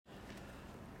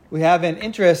We have an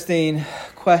interesting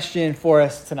question for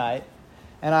us tonight.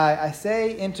 And I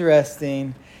say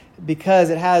interesting because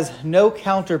it has no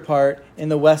counterpart in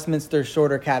the Westminster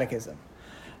Shorter Catechism.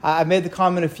 I've made the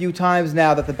comment a few times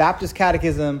now that the Baptist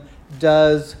Catechism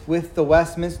does with the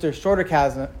Westminster Shorter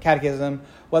Catechism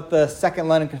what the Second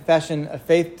London Confession of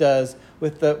Faith does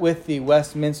with the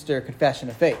Westminster Confession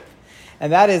of Faith.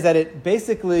 And that is that it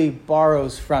basically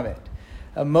borrows from it.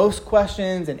 Most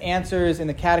questions and answers in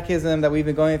the catechism that we've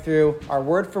been going through are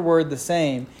word for word the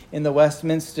same in the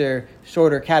Westminster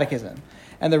Shorter Catechism.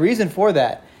 And the reason for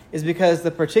that is because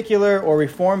the particular or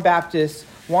Reformed Baptists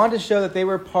wanted to show that they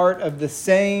were part of the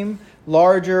same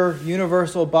larger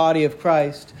universal body of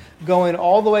Christ, going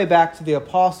all the way back to the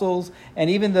apostles and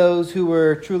even those who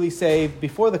were truly saved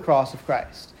before the cross of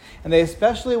Christ. And they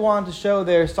especially wanted to show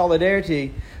their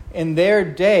solidarity in their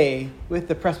day with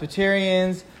the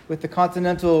Presbyterians, with the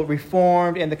Continental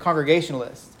Reformed, and the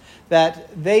Congregationalists, that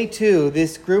they too,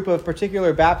 this group of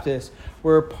particular Baptists,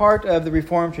 were part of the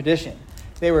Reformed tradition.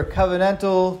 They were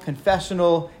covenantal,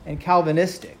 confessional, and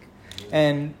Calvinistic.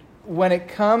 And when it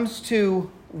comes to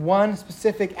one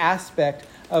specific aspect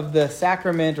of the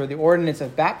sacrament or the ordinance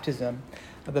of baptism,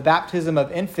 of the baptism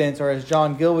of infants, or as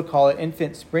John Gill would call it,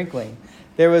 infant sprinkling,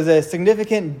 there was a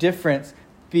significant difference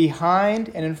behind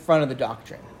and in front of the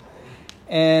doctrine.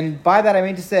 And by that I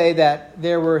mean to say that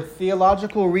there were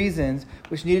theological reasons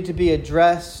which needed to be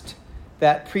addressed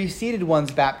that preceded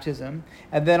one's baptism,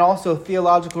 and then also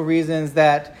theological reasons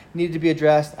that needed to be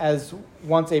addressed as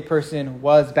once a person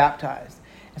was baptized.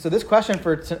 And so this question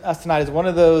for us tonight is one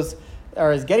of those,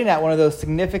 or is getting at one of those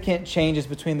significant changes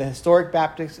between the historic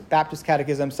Baptist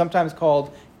Catechism, sometimes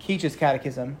called Keach's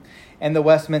Catechism, and the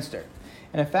Westminster.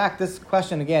 And in fact, this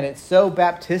question, again, it's so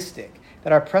Baptistic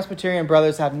that our Presbyterian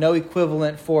brothers have no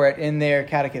equivalent for it in their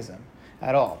catechism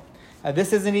at all.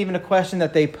 This isn't even a question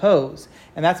that they pose,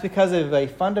 and that's because of a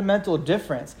fundamental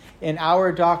difference in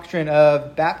our doctrine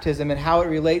of baptism and how it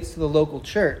relates to the local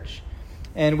church,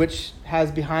 and which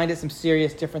has behind it some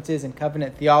serious differences in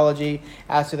covenant theology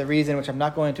as to the reason, which I'm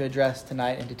not going to address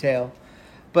tonight in detail.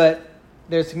 But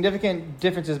there's significant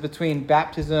differences between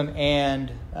baptism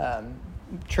and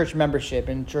church membership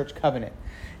and church covenant.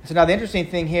 So now the interesting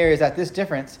thing here is that this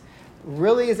difference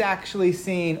really is actually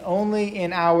seen only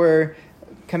in our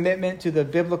commitment to the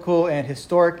biblical and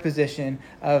historic position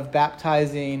of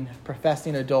baptizing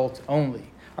professing adults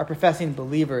only, or professing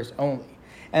believers only.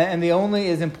 And the only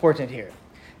is important here,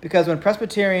 because when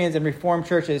Presbyterians and Reformed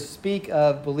churches speak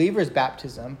of believers'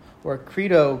 baptism or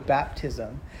credo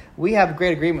baptism, we have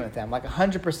great agreement with them, like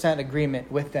 100%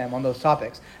 agreement with them on those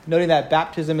topics, noting that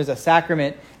baptism is a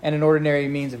sacrament and an ordinary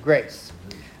means of grace.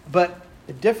 But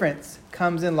the difference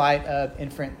comes in light of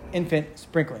infant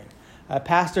sprinkling.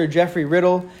 Pastor Jeffrey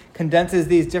Riddle condenses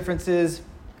these differences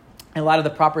in light of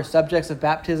the proper subjects of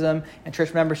baptism and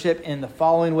church membership in the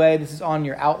following way. This is on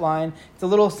your outline. It's a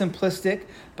little simplistic,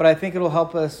 but I think it'll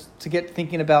help us to get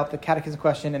thinking about the catechism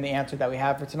question and the answer that we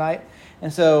have for tonight.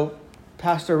 And so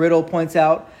Pastor Riddle points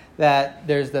out that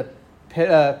there's the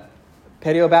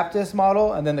Paedo-Baptist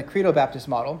model and then the Credo-Baptist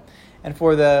model. And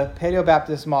for the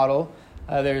Paedo-Baptist model,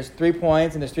 there's 3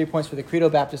 points, and there's 3 points for the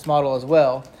Credo-Baptist model as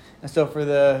well. And so for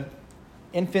the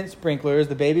infant sprinklers,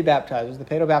 the baby baptizers, the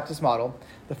Paedo-Baptist model,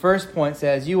 the first point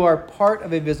says, you are part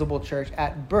of a visible church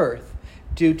at birth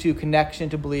due to connection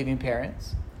to believing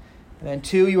parents. And then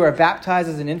 2, you are baptized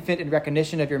as an infant in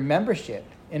recognition of your membership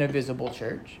in a visible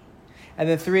church. And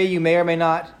then 3, you may or may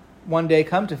not one day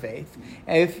come to faith.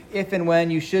 And if and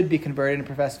when you should be converted and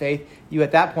profess faith, you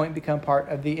at that point become part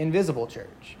of the invisible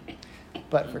church.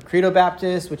 But for Credo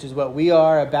Baptist, which is what we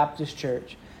are, a Baptist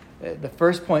church, the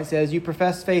first point says you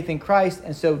profess faith in Christ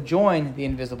and so join the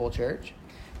invisible church.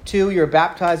 2, you're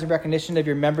baptized in recognition of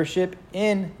your membership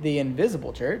in the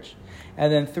invisible church.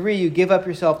 And then 3, you give up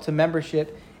yourself to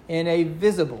membership in a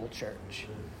visible church.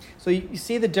 So you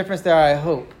see the difference there, I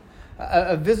hope.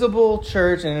 A visible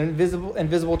church and an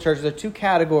invisible church, there are 2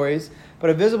 categories, but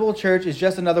a visible church is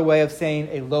just another way of saying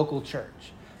a local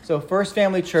church. So First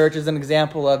Family Church is an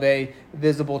example of a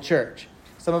visible church.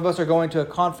 Some of us are going to a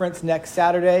conference next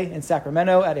Saturday in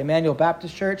Sacramento at Emmanuel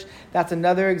Baptist Church. That's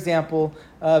another example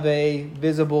of a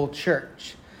visible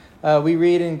church. We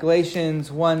read in Galatians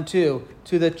 1:2,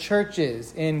 to the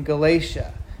churches in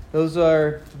Galatia. Those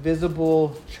are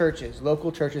visible churches,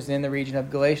 local churches in the region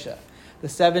of Galatia. The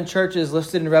 7 churches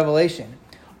listed in Revelation,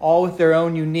 all with their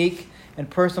own unique and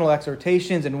personal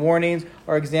exhortations and warnings,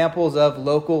 are examples of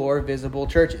local or visible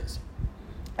churches.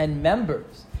 And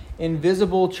members in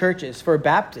visible churches for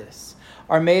Baptists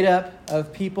are made up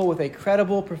of people with a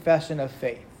credible profession of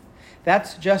faith.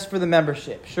 That's just for the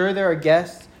membership. Sure, there are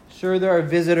guests. Sure, there are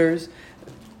visitors.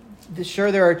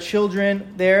 Sure, there are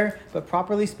children there, but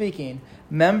properly speaking,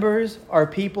 members are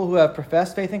people who have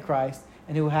professed faith in Christ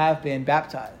and who have been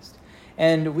baptized.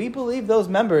 And we believe those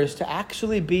members to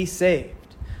actually be saved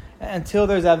until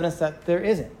there's evidence that there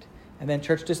isn't. And then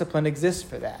church discipline exists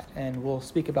for that. And we'll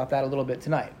speak about that a little bit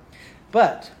tonight.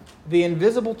 But the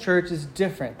invisible church is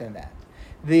different than that.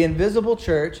 The invisible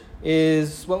church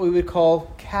is what we would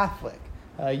call Catholic,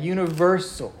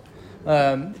 universal.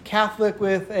 Catholic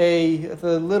with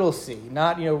the little c,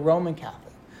 not Roman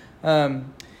Catholic.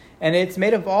 And it's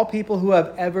made of all people who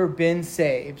have ever been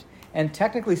saved. And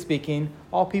technically speaking,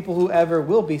 all people who ever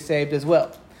will be saved as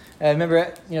well.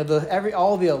 Remember,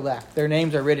 all the elect, their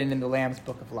names are written in the Lamb's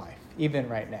Book of Life, even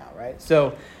right now, right?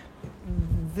 So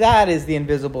that is the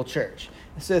invisible church.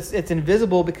 So it's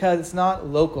invisible because it's not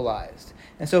localized.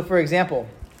 And so, for example,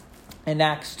 in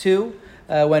Acts 2,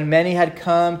 when many had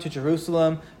come to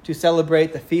Jerusalem to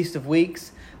celebrate the Feast of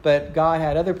Weeks, but God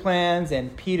had other plans,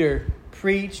 and Peter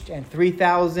preached,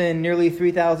 and nearly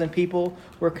 3,000 people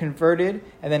were converted.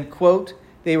 And then, quote,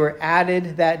 they were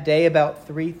added that day about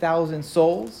 3,000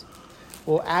 souls.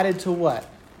 Well, added to what?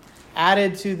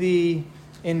 Added to the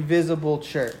invisible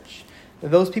church.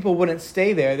 Those people wouldn't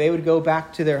stay there. They would go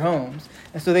back to their homes.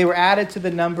 And so they were added to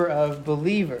the number of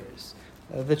believers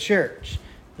of the church.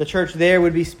 The church there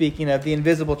would be speaking of the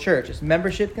invisible church. Its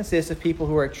membership consists of people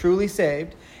who are truly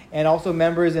saved and also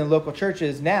members in local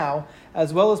churches now,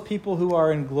 as well as people who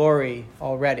are in glory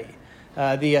already.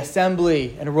 The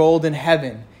assembly enrolled in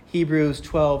heaven, Hebrews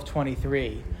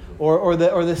 12:23, or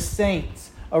the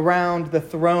saints around the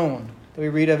throne that we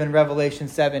read of in Revelation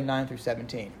 7:9 through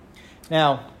 17.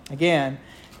 Now, again,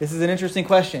 this is an interesting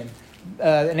question,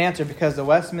 an answer, because the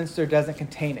Westminster doesn't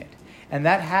contain it. And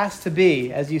that has to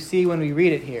be, as you see when we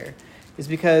read it here, is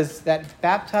because that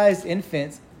baptized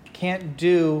infants can't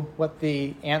do what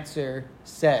the answer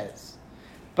says.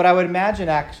 But I would imagine,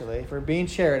 actually, if we're being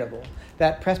charitable,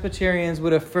 that Presbyterians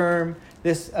would affirm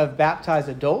this of baptized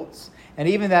adults, and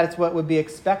even that it's what would be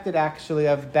expected, actually,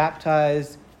 of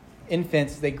baptized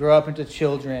infants as they grow up into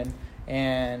children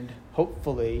and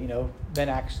hopefully, then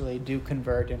actually do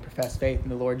convert and profess faith in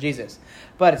the Lord Jesus.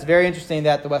 But it's very interesting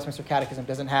that the Westminster Catechism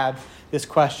doesn't have this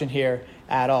question here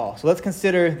at all. So let's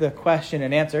consider the question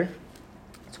and answer.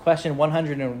 It's question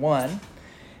 101. And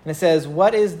it says,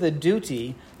 what is the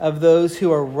duty of those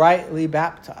who are rightly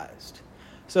baptized?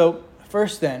 So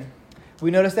first then,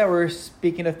 we notice that we're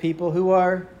speaking of people who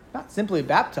are not simply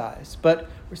baptized, but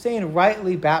we're saying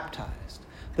rightly baptized.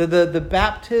 The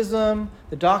baptism,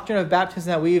 the doctrine of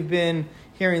baptism that we've been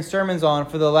hearing sermons on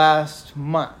for the last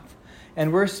month.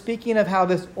 And we're speaking of how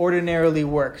this ordinarily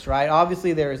works, right?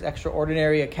 Obviously, there is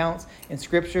extraordinary accounts in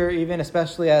Scripture, even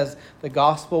especially as the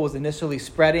gospel was initially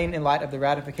spreading in light of the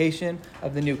ratification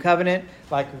of the new covenant,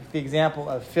 like the example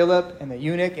of Philip and the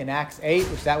eunuch in Acts 8,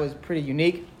 which that was pretty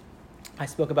unique. I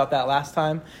spoke about that last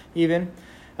time, even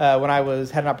when I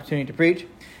had an opportunity to preach.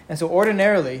 And so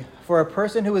ordinarily, for a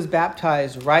person who is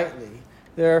baptized rightly,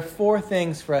 there are 4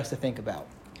 things for us to think about.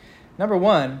 Number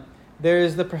 1, there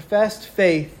is the professed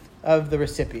faith of the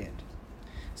recipient.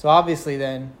 So obviously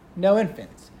then, no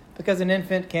infants, because an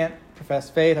infant can't profess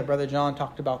faith. Our brother John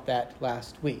talked about that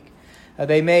last week.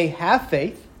 They may have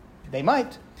faith. They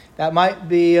might. That might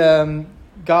be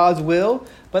God's will.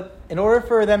 But in order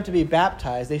for them to be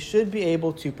baptized, they should be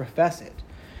able to profess it.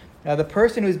 Now, the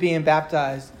person who's being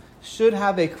baptized should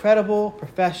have a credible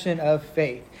profession of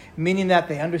faith, meaning that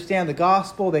they understand the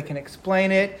gospel, they can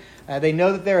explain it, they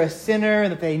know that they're a sinner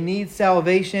and that they need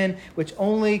salvation, which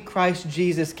only Christ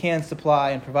Jesus can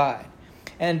supply and provide.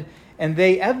 And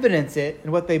they evidence it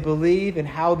in what they believe and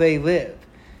how they live.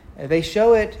 They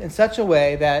show it in such a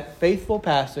way that faithful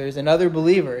pastors and other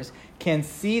believers can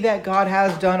see that God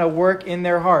has done a work in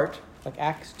their heart, like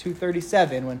Acts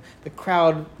 2:37, when the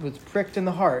crowd was pricked in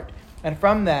the heart. And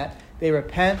from that, they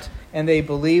repent and they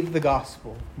believe the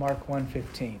gospel, Mark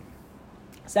 1:15.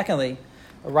 Secondly,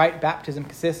 a right baptism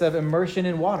consists of immersion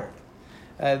in water.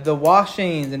 The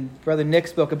washings, and Brother Nick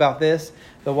spoke about this,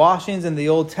 the washings in the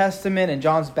Old Testament and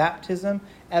John's baptism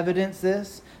evidence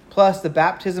this, plus the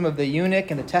baptism of the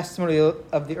eunuch and the testimony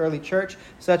of the early church,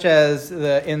 such as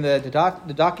in the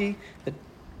Didache,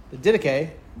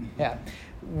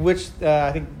 which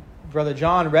I think Brother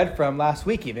John read from last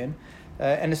week even,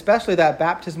 and especially that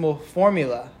baptismal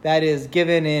formula that is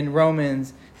given in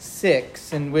Romans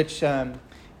 6, in which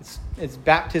its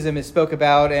baptism is spoke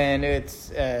about, and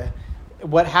it's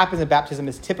what happens in baptism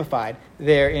is typified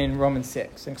there in Romans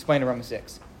 6, and explained in Romans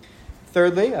 6.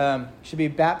 Thirdly, should be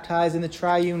baptized in the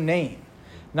triune name,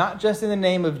 not just in the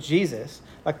name of Jesus,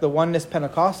 like the oneness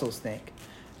Pentecostals think.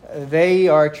 They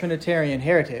are Trinitarian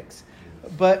heretics.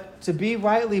 But to be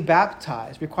rightly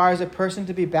baptized requires a person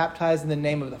to be baptized in the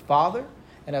name of the Father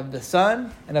and of the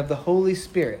Son and of the Holy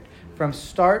Spirit. From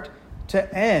start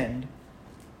to end,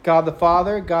 God the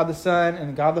Father, God the Son,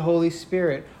 and God the Holy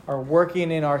Spirit are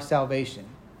working in our salvation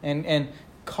and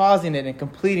causing it and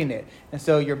completing it. And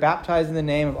so you're baptized in the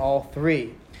name of all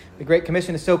three. The Great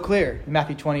Commission is so clear in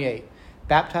Matthew 28,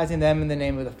 baptizing them in the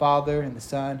name of the Father and the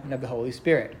Son and of the Holy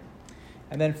Spirit.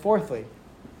 And then fourthly,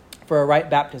 for a right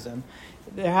baptism,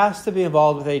 there has to be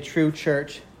involved with a true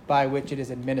church by which it is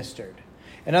administered.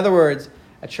 In other words,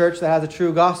 a church that has a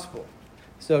true gospel.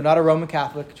 So not a Roman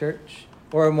Catholic church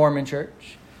or a Mormon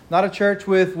church. Not a church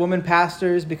with women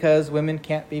pastors because women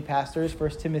can't be pastors, 1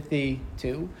 Timothy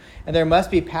 2. And there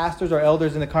must be pastors or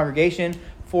elders in the congregation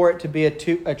for it to be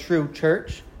a true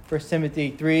church, 1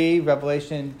 Timothy 3,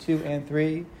 Revelation 2 and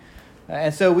 3.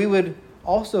 And so we would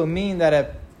also mean that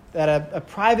a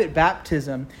private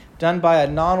baptism done by a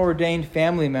non-ordained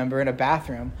family member in a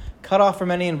bathroom, cut off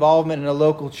from any involvement in a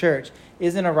local church,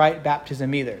 isn't a right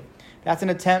baptism either. That's an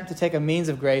attempt to take a means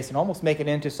of grace and almost make it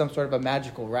into some sort of a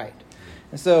magical rite.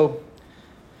 And so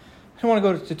I don't want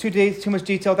to go into too much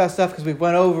detail with that stuff because we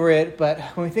went over it, but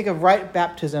when we think of right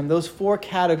baptism, those four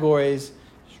categories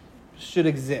should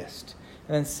exist.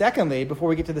 And then secondly, before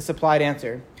we get to the supplied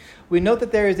answer, we note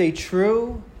that there is a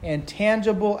true and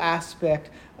tangible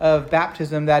aspect of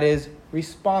baptism that is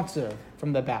responsive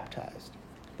from the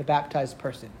baptized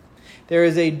person. There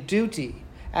is a duty,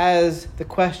 as the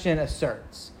question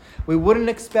asserts. We wouldn't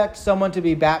expect someone to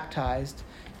be baptized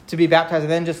and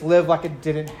then just live like it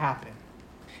didn't happen.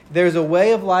 There's a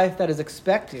way of life that is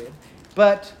expected,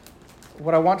 but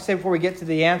what I want to say before we get to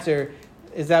the answer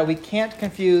is that we can't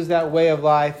confuse that way of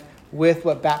life with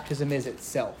what baptism is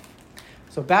itself.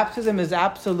 So baptism is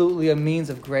absolutely a means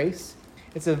of grace.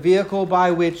 It's a vehicle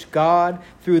by which God,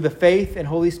 through the faith and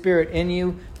Holy Spirit in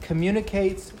you,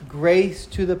 communicates grace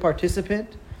to the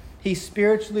participant. He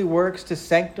spiritually works to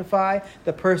sanctify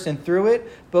the person through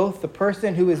it, both the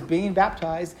person who is being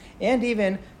baptized and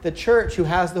even the church who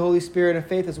has the Holy Spirit and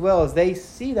faith as well, as they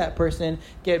see that person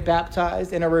get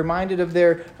baptized and are reminded of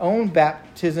their own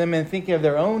baptism and thinking of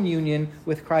their own union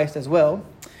with Christ as well.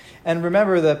 And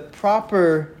remember, a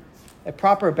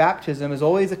proper baptism is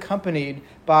always accompanied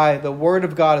by the Word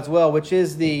of God as well, which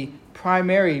is the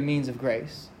primary means of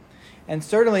grace. And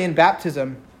certainly in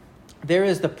baptism, there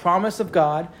is the promise of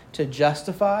God to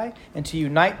justify and to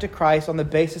unite to Christ on the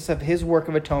basis of his work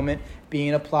of atonement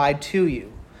being applied to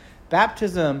you.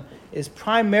 Baptism is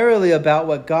primarily about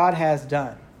what God has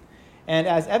done. And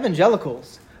as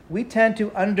evangelicals, we tend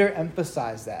to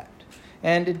underemphasize that.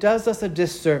 And it does us a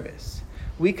disservice.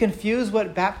 We confuse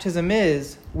what baptism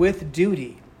is with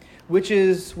duty, which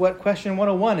is what question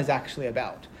 101 is actually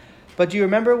about. But do you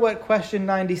remember what question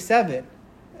 97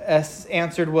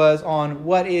 answered was on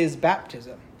what is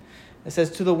baptism? It says,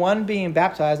 to the one being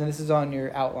baptized, and this is on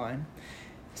your outline,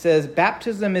 it says,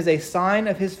 baptism is a sign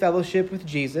of his fellowship with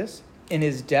Jesus in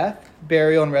his death,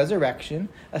 burial, and resurrection,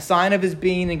 a sign of his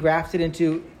being engrafted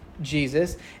into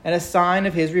Jesus, and a sign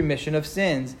of his remission of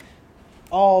sins,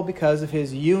 all because of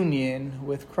his union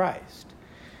with Christ.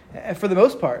 And for the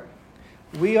most part,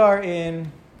 we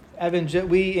in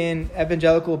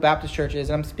evangelical Baptist churches,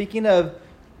 and I'm speaking of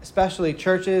especially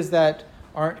churches that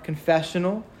aren't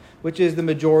confessional, which is the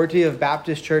majority of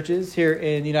Baptist churches here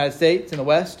in the United States, in the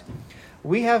West,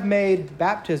 we have made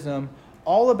baptism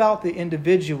all about the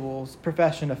individual's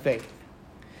profession of faith.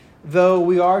 Though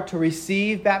we are to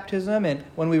receive baptism, and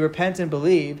when we repent and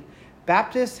believe,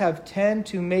 Baptists tend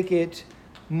to make it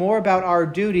more about our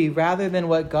duty rather than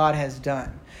what God has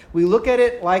done. We look at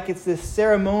it like it's this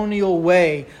ceremonial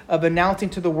way of announcing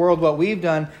to the world what we've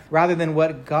done rather than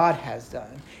what God has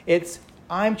done. It's,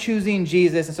 I'm choosing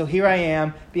Jesus, and so here I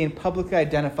am being publicly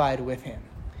identified with him.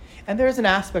 And there's an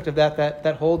aspect of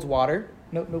that holds water,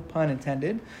 no pun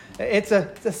intended. It's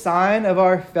a sign of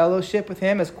our fellowship with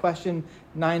him, as question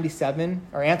 97,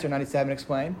 or answer 97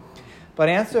 explained. But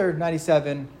answer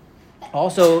 97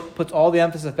 also puts all the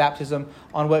emphasis of baptism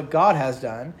on what God has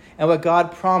done and what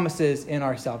God promises in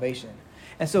our salvation.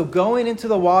 And so going into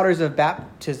the waters of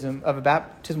baptism, of a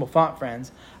baptismal font,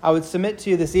 friends, I would submit to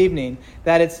you this evening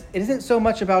that it isn't so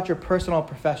much about your personal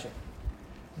profession.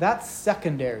 That's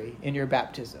secondary in your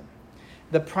baptism.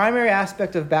 The primary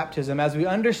aspect of baptism, as we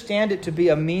understand it to be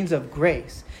a means of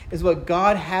grace, is what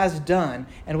God has done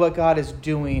and what God is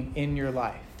doing in your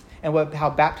life, and how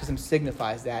baptism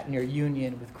signifies that in your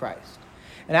union with Christ.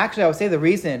 And actually, I would say the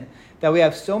reason that we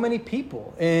have so many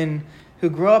people who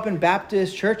grow up in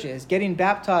Baptist churches getting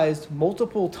baptized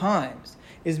multiple times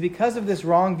is because of this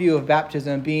wrong view of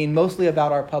baptism being mostly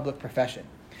about our public profession.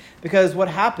 Because what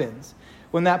happens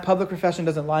when that public profession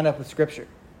doesn't line up with Scripture.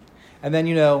 And then,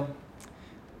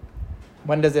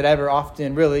 when does it ever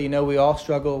often really, we all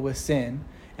struggle with sin.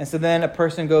 And so then a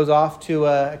person goes off to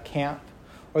a camp,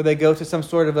 or they go to some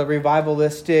sort of a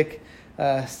revivalistic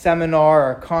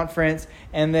seminar or conference,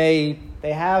 and they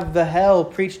have the hell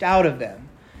preached out of them.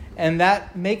 And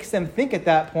that makes them think at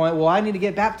that point, well, I need to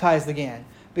get baptized again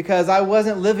because I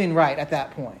wasn't living right at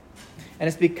that point. And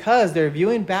it's because they're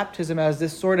viewing baptism as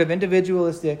this sort of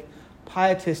individualistic,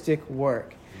 pietistic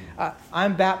work.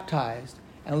 I'm baptized,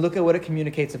 and look at what it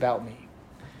communicates about me.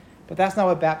 But that's not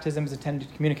what baptism is intended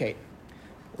to communicate.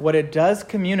 What it does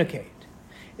communicate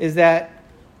is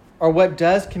what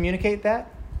does communicate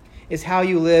that is how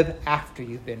you live after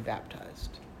you've been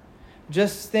baptized.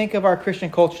 Just think of our Christian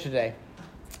culture today.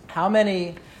 How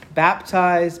many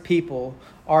baptized people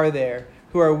are there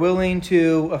who are willing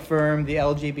to affirm the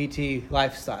LGBT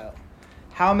lifestyle?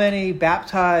 How many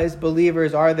baptized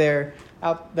believers are there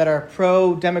that are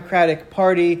pro-Democratic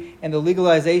Party and the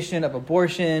legalization of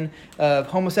abortion, of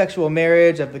homosexual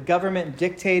marriage, of the government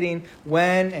dictating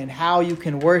when and how you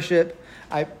can worship?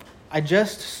 I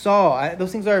just saw,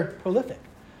 those things are prolific.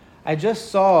 I just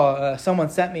saw someone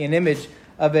sent me an image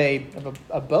of a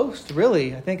boast,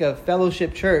 really, I think, of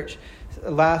Fellowship Church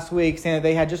last week, saying that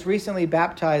they had just recently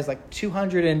baptized like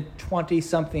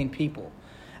 220-something people.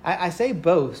 I say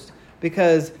boast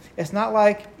because it's not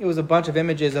like it was a bunch of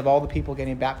images of all the people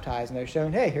getting baptized, and they're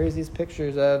showing, hey, here's these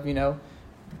pictures of,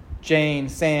 Jane,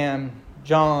 Sam,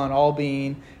 John all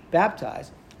being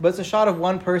baptized. But it's a shot of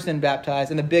one person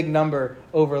baptized and a big number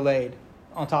overlaid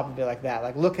on top of it like that.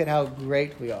 Like, look at how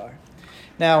great we are.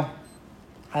 Now,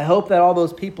 I hope that all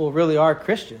those people really are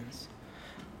Christians.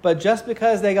 But just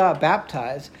because they got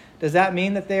baptized, does that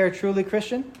mean that they are truly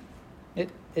Christian?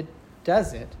 It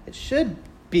doesn't. It should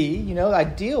be.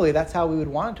 Ideally, that's how we would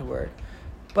want it to work.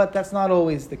 But that's not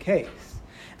always the case.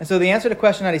 And so the answer to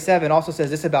question 97 also says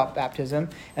this about baptism,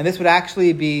 and this would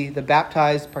actually be the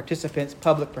baptized participant's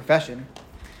public profession.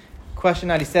 Question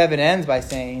 97 ends by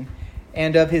saying,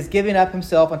 and of his giving up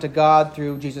himself unto God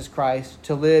through Jesus Christ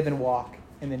to live and walk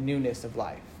in the newness of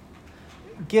life.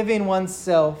 Giving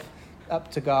oneself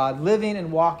up to God, living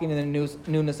and walking in the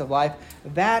newness of life,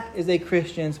 that is a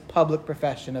Christian's public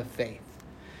profession of faith.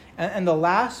 And the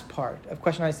last part of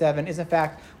question 97 is, in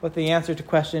fact, what the answer to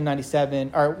question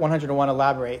 97 or 101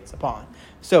 elaborates upon.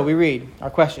 So we read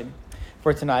our question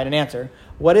for tonight and answer.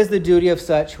 What is the duty of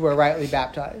such who are rightly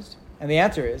baptized? And the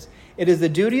answer is, it is the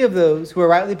duty of those who are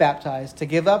rightly baptized to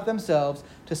give up themselves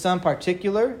to some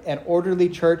particular and orderly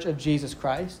church of Jesus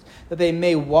Christ, that they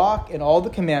may walk in all the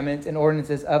commandments and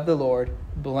ordinances of the Lord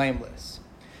blameless.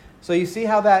 So you see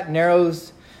how that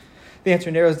the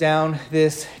answer narrows down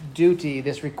this duty,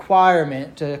 this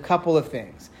requirement to a couple of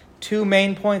things. 2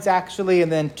 main points actually,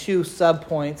 and then 2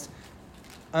 sub-points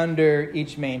under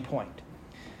each main point.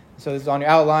 So this is on your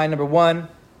outline. Number 1,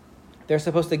 they're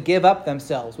supposed to give up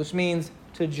themselves, which means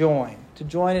to join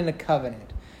in a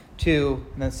covenant. 2,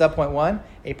 and then subpoint 1,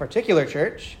 a particular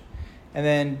church. And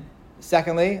then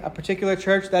secondly, a particular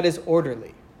church that is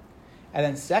orderly. And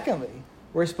then secondly,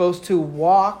 we're supposed to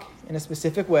walk in a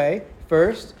specific way.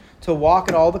 First, to walk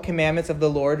in all the commandments of the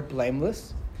Lord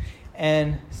blameless.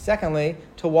 And secondly,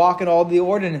 to walk in all the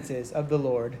ordinances of the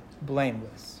Lord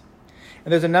blameless.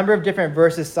 And there's a number of different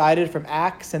verses cited from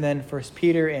Acts and then 1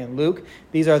 Peter and Luke.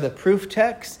 These are the proof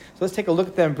texts. So let's take a look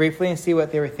at them briefly and see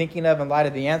what they were thinking of in light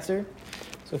of the answer.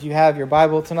 So if you have your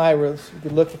Bible tonight, we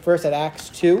could look first at Acts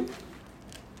 2.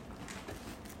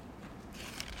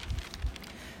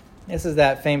 This is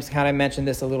that famous account. I mentioned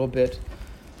this a little bit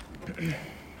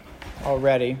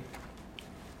already.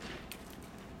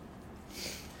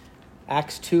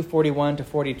 Acts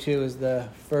 2:41-42 is the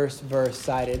first verse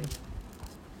cited.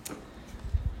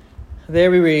 There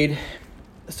we read,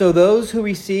 so those who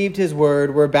received his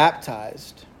word were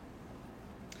baptized,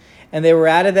 and they were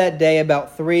added that day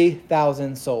about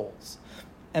 3,000 souls.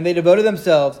 And they devoted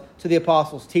themselves to the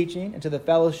apostles' teaching and to the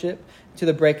fellowship, to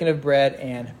the breaking of bread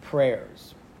and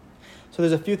prayers. So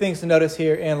there's a few things to notice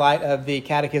here in light of the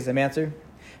catechism answer.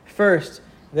 First,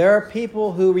 there are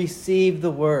people who received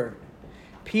the word.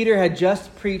 Peter had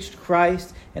just preached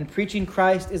Christ, and preaching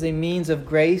Christ is a means of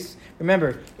grace.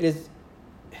 Remember, it is,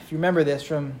 if you remember this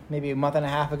from maybe a month and a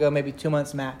half ago, maybe 2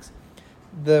 months max,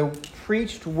 the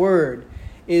preached word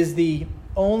is the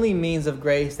only means of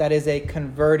grace that is a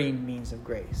converting means of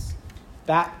grace.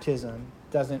 Baptism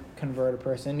doesn't convert a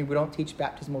person. We don't teach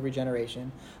baptismal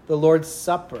regeneration. The Lord's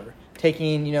Supper,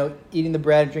 eating the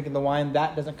bread and drinking the wine,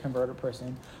 that doesn't convert a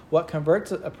person. What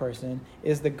converts a person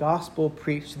is the gospel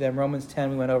preached to them. Romans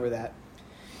 10, we went over that.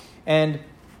 And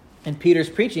In Peter's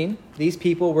preaching, these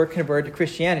people were converted to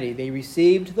Christianity. They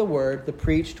received the word, the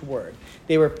preached word.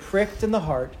 They were pricked in the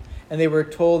heart, and they were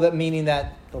told that, meaning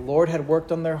that the Lord had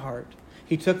worked on their heart.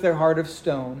 He took their heart of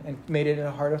stone and made it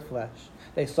a heart of flesh.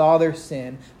 They saw their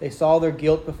sin. They saw their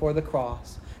guilt before the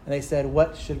cross. And they said,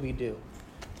 what should we do?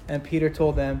 And Peter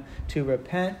told them to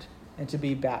repent and to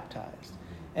be baptized.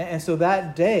 And so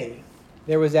that day,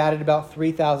 there was added about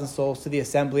 3,000 souls to the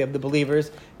assembly of the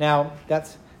believers. Now,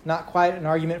 that's not quite an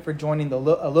argument for joining a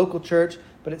local church,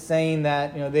 but it's saying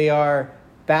that they are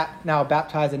now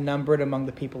baptized and numbered among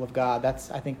the people of God. That's,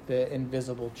 I think, the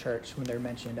invisible church when they're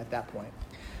mentioned at that point.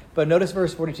 But notice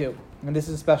verse 42, and this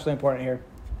is especially important here.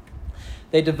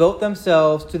 They devote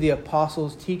themselves to the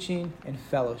apostles' teaching and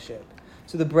fellowship,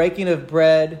 to the breaking of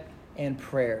bread and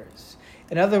prayers.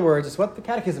 In other words, it's what the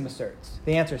Catechism asserts,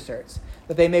 the answer asserts,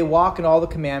 that they may walk in all the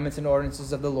commandments and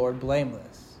ordinances of the Lord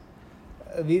blameless.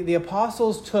 The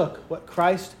apostles took what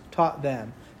Christ taught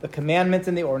them, the commandments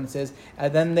and the ordinances,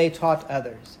 and then they taught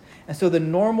others. And so the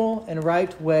normal and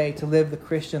right way to live the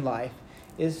Christian life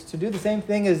is to do the same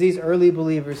thing as these early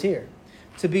believers here,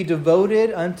 to be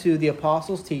devoted unto the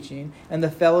apostles' teaching and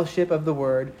the fellowship of the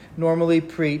word normally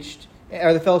preached,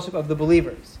 or the fellowship of the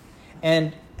believers.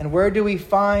 And where do we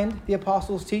find the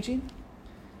apostles' teaching?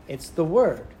 It's the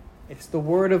word. It's the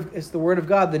word of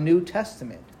God, the New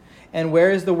Testament. And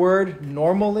where is the word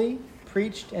normally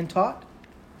preached and taught?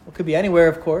 Well, it could be anywhere,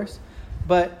 of course,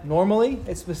 but normally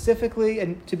it's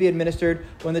specifically to be administered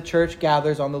when the church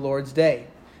gathers on the Lord's Day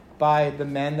by the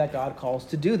men that God calls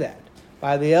to do that,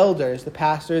 by the elders, the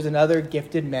pastors, and other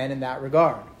gifted men in that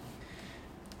regard.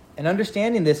 And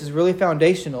understanding this is really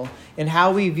foundational in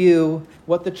how we view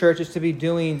what the church is to be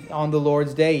doing on the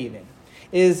Lord's Day even.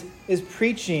 Is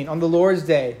preaching on the Lord's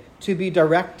Day to be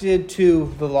directed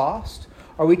to the lost?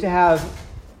 Are we to have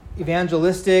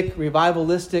evangelistic,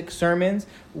 revivalistic sermons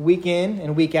week in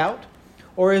and week out?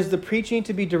 Or is the preaching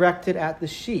to be directed at the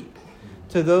sheep,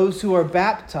 to those who are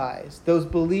baptized, those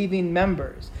believing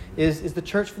members? Is the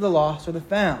church for the lost or the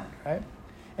found, right?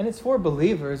 And it's for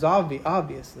believers,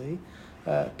 obviously.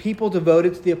 People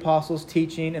devoted to the apostles'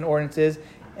 teaching and ordinances,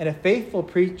 and a faithful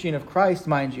preaching of Christ,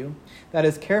 mind you, that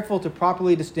is careful to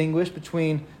properly distinguish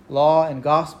between law and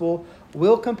gospel,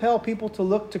 will compel people to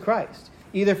look to Christ,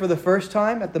 either for the first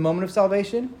time at the moment of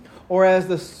salvation, or as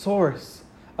the source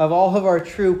of all of our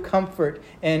true comfort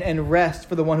and rest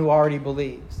for the one who already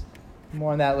believes.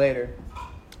 More on that later.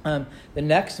 The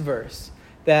next verse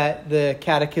that the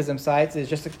Catechism cites is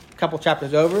just a couple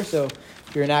chapters over. So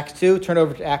if you're in Acts 2, turn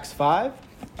over to Acts 5,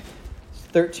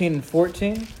 13 and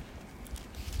 14.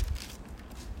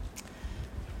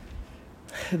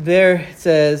 There it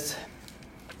says,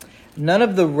 none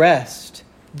of the rest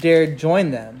dared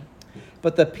join them,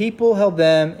 but the people held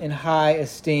them in high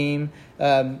esteem.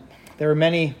 There were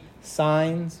many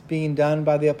signs being done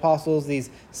by the apostles. These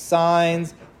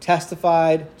signs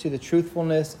testified to the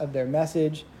truthfulness of their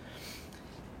message.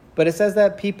 But it says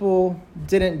that people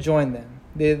didn't join them.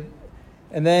 But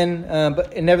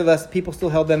nevertheless, people still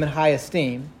held them in high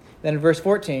esteem. Then in verse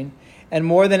 14, and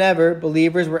more than ever,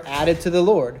 believers were added to the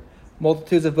Lord,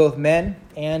 multitudes of both men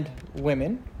and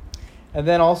women. And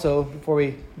then also, before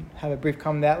we have a brief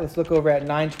comment on that, let's look over at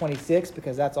 926,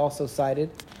 because that's also cited.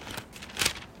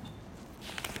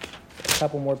 A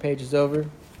couple more pages over.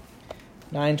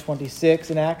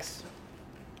 926 in Acts.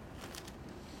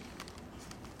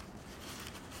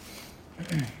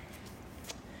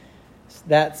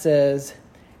 That says,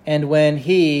 and when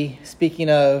he, speaking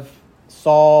of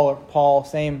Saul or Paul,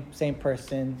 same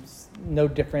person, no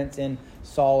difference in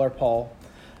Saul or Paul.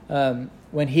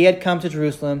 When he had come to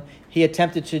Jerusalem, he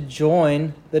attempted to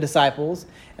join the disciples,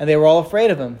 and they were all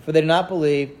afraid of him, for they did not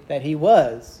believe that he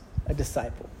was a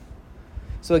disciple.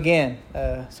 So again,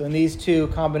 so in these two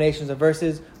combinations of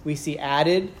verses, we see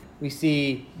added, we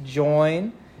see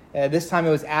join. This time it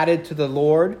was added to the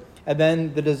Lord, and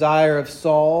then the desire of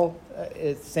Saul,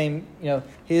 it's same.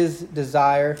 His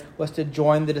desire was to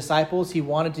join the disciples. He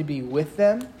wanted to be with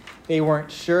them. They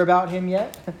weren't sure about him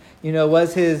yet.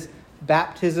 Was his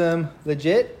baptism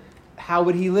legit? How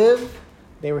would he live?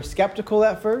 They were skeptical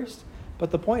at first, but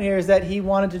the point here is that he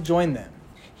wanted to join them.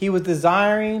 He was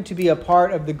desiring to be a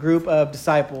part of the group of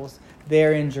disciples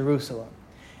there in Jerusalem.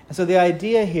 And so the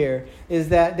idea here is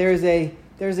that there's a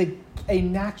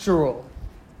natural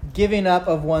giving up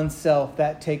of oneself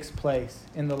that takes place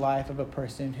in the life of a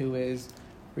person who is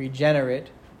regenerate,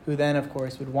 who then, of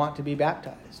course, would want to be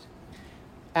baptized.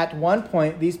 At one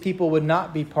point, these people would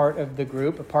not be part of the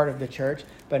group, a part of the church,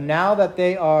 but now that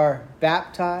they are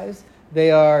baptized, they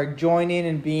are joining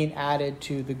and being added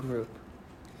to the group.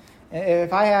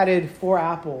 If I added 4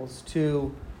 apples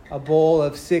to a bowl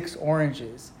of 6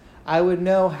 oranges, I would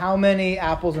know how many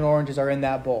apples and oranges are in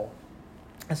that bowl.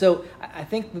 And so I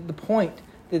think that the point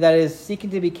that is seeking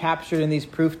to be captured in these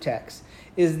proof texts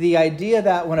is the idea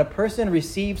that when a person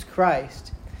receives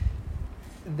Christ,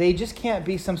 they just can't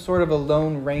be some sort of a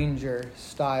Lone Ranger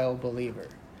style believer.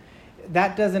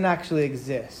 That doesn't actually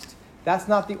exist. That's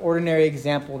not the ordinary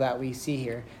example that we see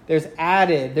here. There's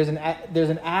an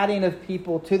adding of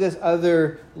people to this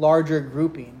other larger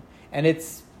grouping, and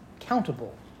it's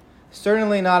countable.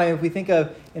 Certainly not, if we think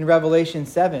of in Revelation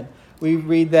 7, we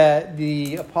read that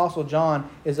the Apostle John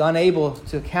is unable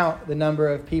to count the number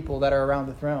of people that are around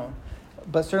the throne.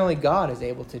 But certainly God is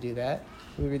able to do that.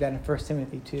 We read that in 1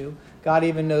 Timothy 2. God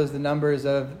even knows the numbers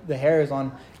of the hairs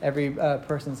on every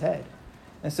person's head.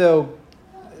 And so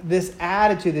this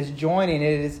attitude, this joining,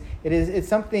 it's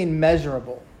something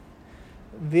measurable.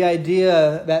 The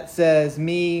idea that says,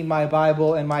 me, my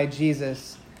Bible, and my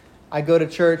Jesus, I go to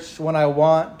church when I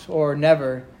want or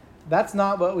never, that's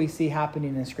not what we see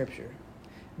happening in Scripture.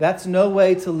 That's no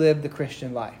way to live the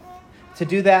Christian life. To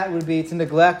do that would be to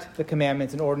neglect the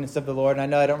commandments and ordinance of the Lord. And I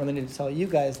know I don't really need to tell you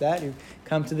guys that. You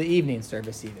come to the evening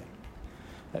service even.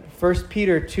 But 1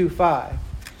 Peter 2:5.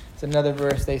 It's another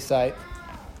verse they cite.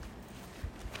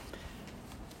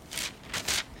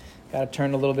 Got to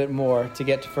turn a little bit more to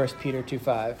get to 1 Peter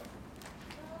 2:5.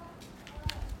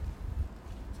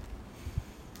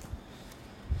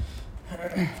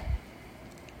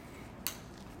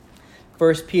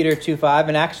 First Peter 2:5,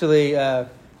 and actually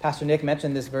Pastor Nick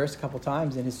mentioned this verse a couple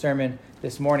times in his sermon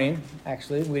this morning.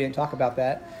 Actually, we didn't talk about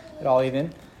that at all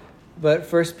even. But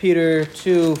 1 Peter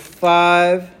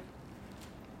 2:5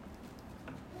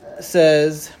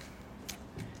 says,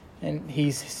 and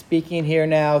he's speaking here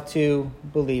now to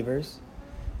believers,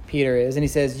 Peter is, and he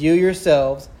says, you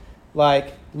yourselves,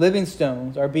 like living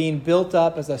stones, are being built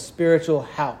up as a spiritual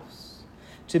house,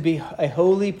 to be a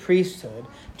holy priesthood,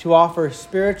 to offer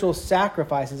spiritual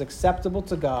sacrifices acceptable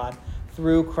to God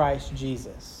through Christ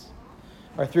Jesus,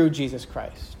 or through Jesus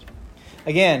Christ.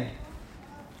 Again,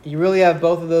 you really have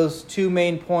both of those 2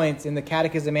 main points in the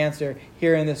catechism answer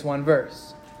here in this one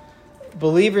verse.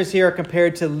 Believers here are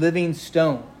compared to living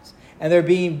stones, and they're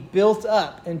being built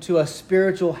up into a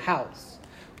spiritual house.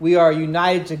 We are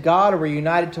united to God, or we're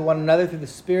united to one another through the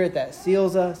Spirit that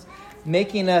seals us,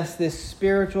 making us this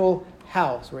spiritual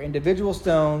house where individual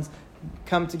stones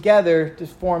come together to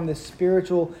form this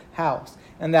spiritual house.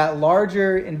 And that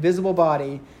larger invisible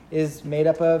body is made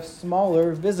up of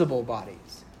smaller visible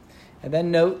bodies. And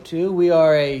then note too, we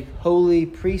are a holy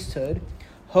priesthood,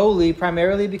 holy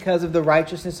primarily because of the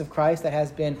righteousness of Christ that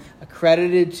has been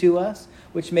accredited to us,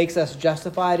 which makes us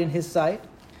justified in His sight.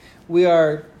 We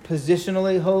are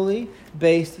positionally holy,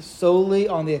 based solely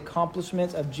on the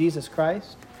accomplishments of Jesus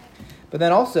Christ. But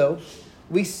then also,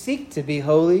 we seek to be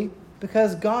holy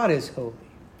because God is holy.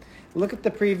 Look at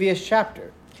the previous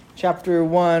chapter. Chapter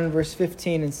 1, verse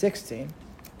 15 and 16.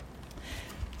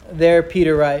 There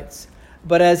Peter writes,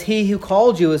 but as He who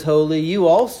called you is holy, you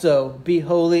also be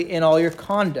holy in all your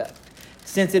conduct.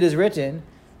 Since it is written,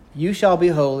 you shall be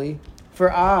holy,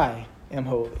 for I am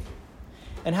holy.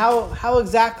 And how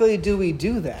exactly do we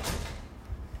do that?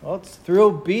 Well, it's through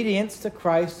obedience to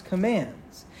Christ's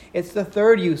commands. It's the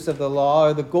third use of the law,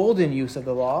 or the golden use of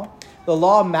the law. The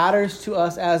law matters to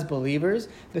us as believers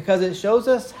because it shows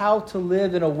us how to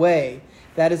live in a way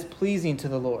that is pleasing to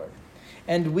the Lord.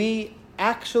 And we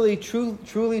actually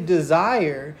truly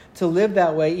desire to live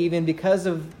that way even because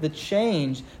of the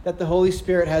change that the Holy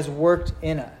Spirit has worked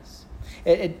in us.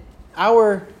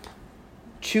 Our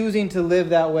choosing to live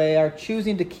that way, our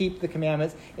choosing to keep the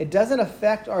commandments, it doesn't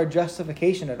affect our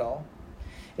justification at all.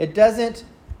 It doesn't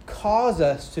cause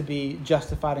us to be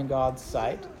justified in God's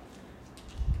sight.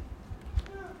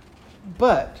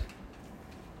 But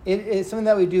it is something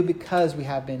that we do because we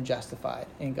have been justified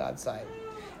in God's sight.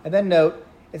 And then note,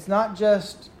 it's not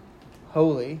just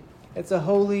holy, it's a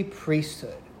holy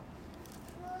priesthood.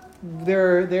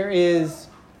 There is,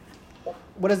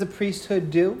 what does a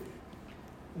priesthood do?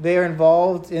 They are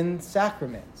involved in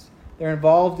sacraments. They're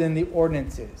involved in the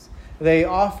ordinances. They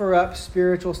offer up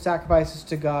spiritual sacrifices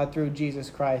to God through Jesus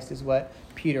Christ, is what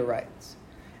Peter writes.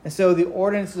 And so the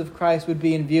ordinances of Christ would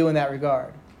be in view in that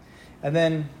regard. And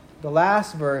then the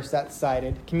last verse that's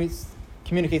cited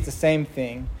communicates the same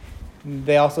thing.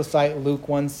 They also cite Luke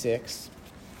 1:6.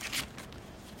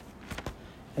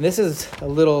 And this is a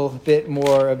little bit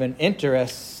more of an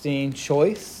interesting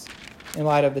choice in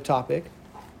light of the topic.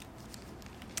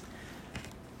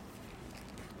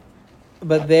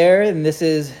 But there, and this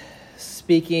is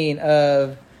speaking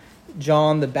of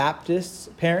John the Baptist's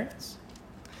parents,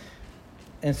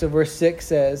 And so verse 6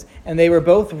 says, "And they were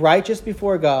both righteous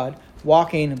before God,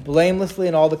 walking blamelessly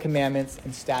in all the commandments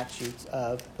and statutes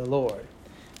of the Lord."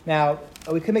 Now,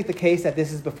 we could make the case that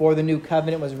this is before the new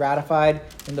covenant was ratified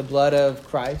in the blood of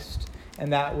Christ,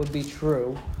 and that would be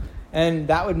true. And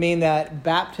that would mean that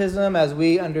baptism, as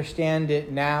we understand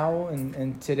it now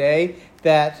and today,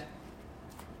 that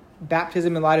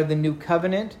baptism in light of the new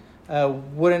covenant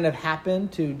wouldn't have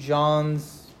happened to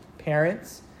John's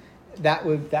parents. That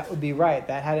would be right.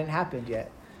 That hadn't happened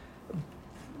yet.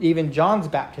 Even John's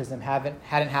baptism hadn't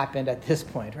happened at this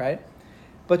point, right?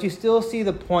 But you still see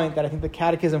the point that I think the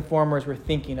catechism formers were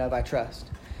thinking of, I trust.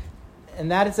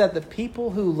 And that is that the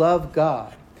people who love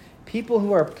God, people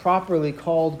who are properly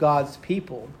called God's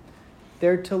people,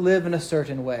 they're to live in a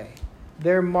certain way.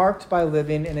 They're marked by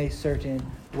living in a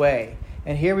certain way.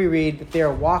 And here we read that they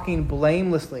are walking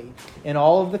blamelessly in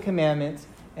all of the commandments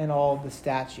and all of the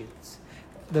statutes.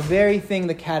 The very thing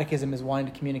the catechism is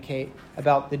wanting to communicate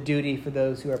about the duty for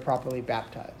those who are properly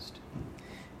baptized.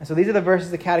 And so these are the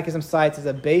verses the catechism cites as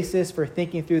a basis for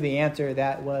thinking through the answer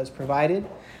that was provided.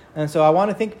 And so I want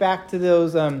to think back to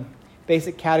those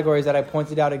basic categories that I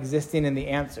pointed out existing in the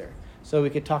answer, so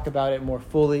we could talk about it more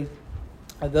fully.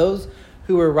 Those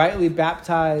who were rightly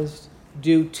baptized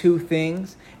do two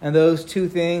things, and those two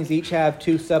things each have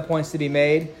two subpoints to be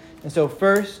made. And so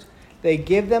first, they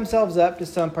give themselves up to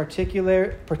some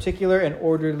particular and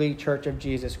orderly church of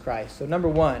Jesus Christ. So number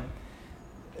one,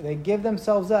 they give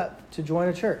themselves up to join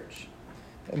a church.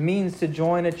 It means to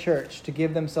join a church, to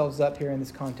give themselves up here in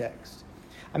this context.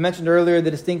 I mentioned earlier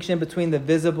the distinction between the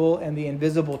visible and the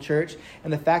invisible church,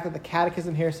 and the fact that the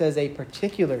catechism here says a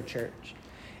particular church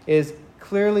is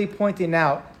clearly pointing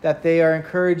out that they are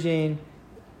encouraging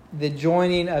the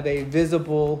joining of a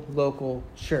visible local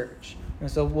church. And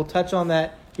so we'll touch on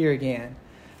that here again.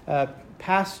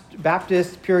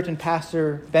 Baptist Puritan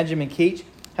pastor Benjamin Keach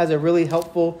has a really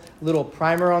helpful little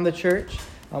primer on the church.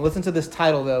 Listen to this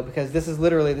title, though, because this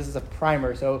is a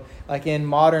primer. So like in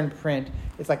modern print,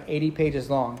 it's like 80 pages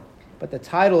long. But the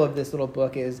title of this little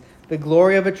book is "The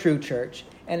Glory of a True Church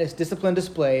and Its Discipline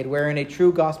Displayed, wherein a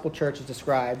true gospel church is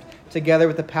described, together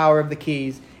with the power of the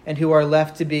keys, and who are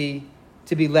left to be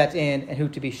let in and who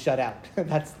to be shut out."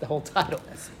 That's the whole title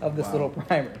of this little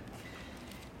primer.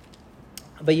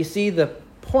 But you see the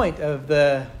point of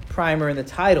the primer in the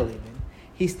title even.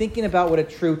 He's thinking about what a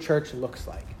true church looks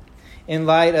like in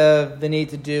light of the need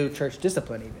to do church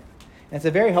discipline even. And it's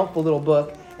a very helpful little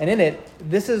book. And in it,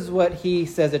 this is what he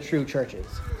says a true church is.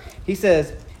 He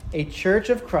says, "A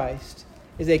church of Christ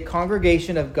is a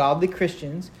congregation of godly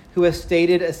Christians who have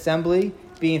stated assembly,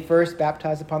 being first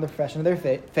baptized upon the profession of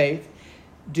their faith,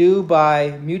 do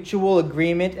by mutual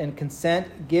agreement and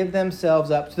consent give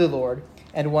themselves up to the Lord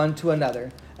and one to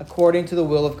another, according to the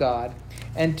will of God,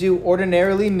 and do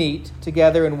ordinarily meet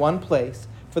together in one place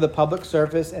for the public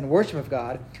service and worship of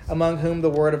God, among whom the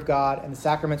word of God and the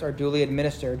sacraments are duly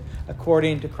administered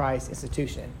according to Christ's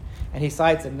institution." And he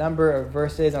cites a number of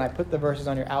verses, and I put the verses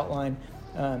on your outline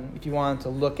if you wanted to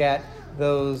look at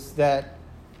those that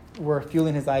were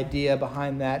fueling his idea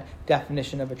behind that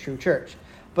definition of a true church.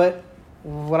 But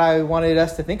what I wanted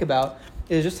us to think about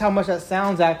is just how much that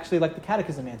sounds actually like the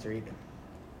catechism answer even.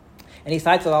 And he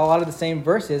cites a lot of the same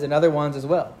verses and other ones as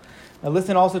well. Now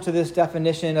listen also to this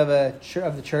definition of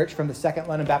the church from the Second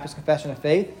London Baptist Confession of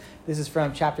Faith. This is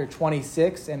from chapter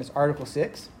 26, and it's Article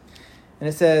 6. And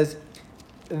it says,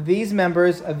 "These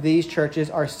members of these churches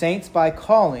are saints by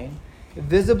calling,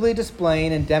 visibly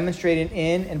displaying and demonstrating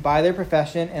in and by their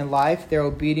profession and life their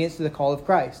obedience to the call of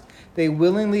Christ. They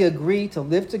willingly agree to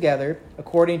live together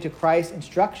according to Christ's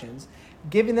instructions,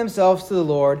 giving themselves to the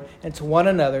Lord and to one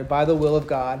another by the will of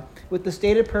God, with the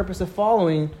stated purpose of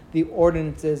following the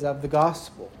ordinances of the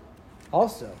gospel."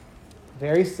 Also,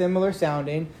 very similar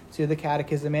sounding to the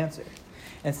catechism answer.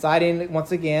 And citing,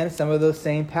 once again, some of those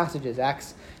same passages.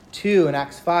 Acts 2 and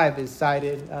Acts 5 is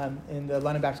cited in the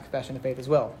London Baptist Confession of Faith as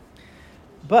well.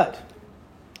 But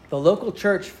the local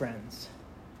church, friends,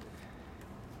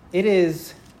 we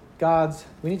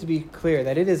need to be clear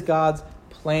that it is God's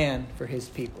plan for his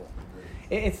people.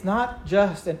 It's not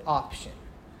just an option.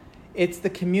 It's the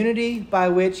community by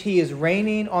which he is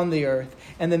reigning on the earth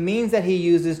and the means that he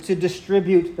uses to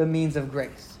distribute the means of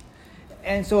grace.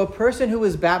 And so a person who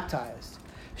is baptized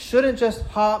shouldn't just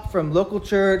hop from local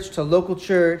church to local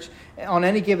church on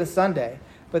any given Sunday,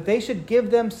 but they should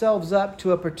give themselves up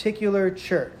to a particular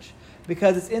church,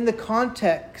 because it's in the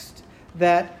context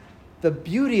that the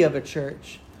beauty of a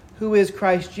church, who is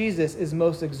Christ Jesus, is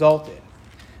most exalted.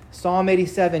 Psalm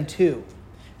 87:2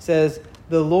 says,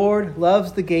 "The Lord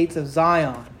loves the gates of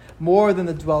Zion more than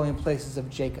the dwelling places of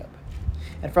Jacob."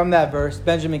 And from that verse,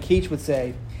 Benjamin Keach would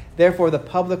say, therefore the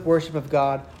public worship of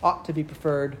God ought to be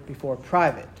preferred before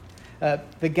private.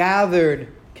 The gathered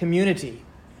community,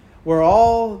 where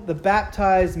all the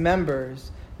baptized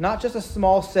members, not just a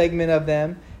small segment of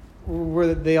them,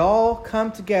 where they all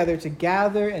come together to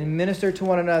gather and minister to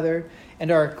one another and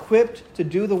are equipped to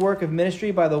do the work of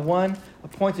ministry by the one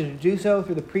appointed to do so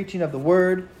through the preaching of the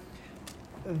word.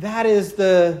 That is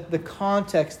the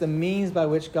context, the means by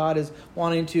which God is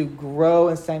wanting to grow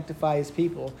and sanctify his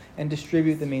people and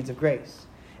distribute the means of grace.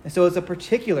 And so it's a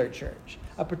particular church,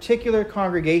 a particular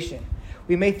congregation.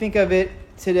 We may think of it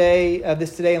today,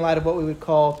 in light of what we would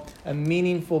call a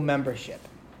meaningful membership.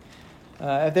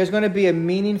 If there's going to be a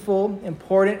meaningful,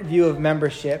 important view of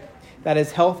membership that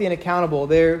is healthy and accountable,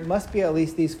 there must be at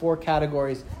least these 4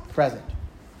 categories present.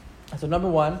 So number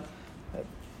one,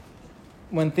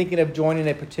 when thinking of joining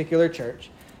a particular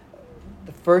church,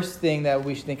 the first thing that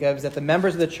we should think of is that the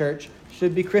members of the church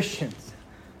should be Christians.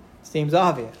 Seems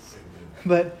obvious.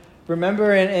 But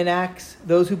remember in Acts,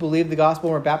 those who believed the gospel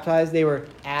and were baptized, they were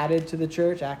added to the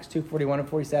church, Acts 2:41 and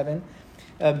 47.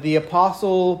 The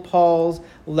Apostle Paul's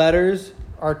letters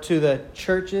are to the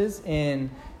churches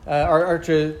are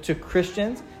to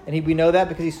Christians, and we know that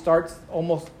because he starts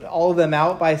almost all of them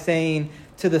out by saying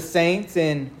to the saints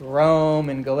in Rome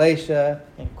and Galatia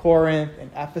and Corinth and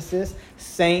Ephesus.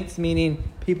 Saints meaning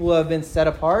people who have been set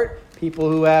apart, people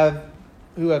who have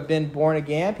been born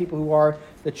again, people who are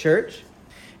the church.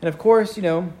 And of course,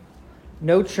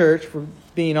 no church, for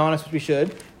being honest, which we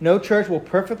should, no church will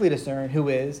perfectly discern who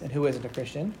is and who isn't a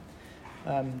Christian.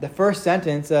 The first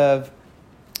sentence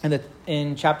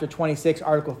in chapter 26,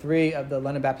 article 3 of the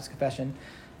London Baptist Confession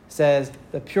says,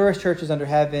 the purest churches under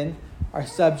heaven are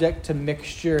subject to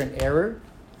mixture and error.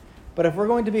 But if we're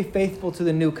going to be faithful to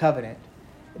the new covenant,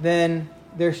 then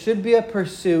there should be a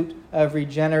pursuit of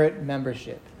regenerate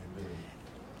membership.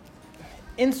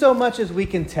 In so much as we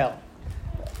can tell,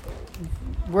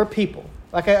 we're people.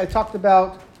 Like I talked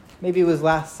about, maybe it was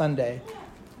last Sunday,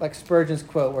 like Spurgeon's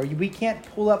quote, where we can't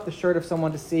pull up the shirt of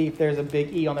someone to see if there's a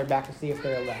big E on their back to see if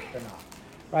they're a left or not,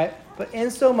 right? But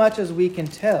in so much as we can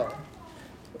tell,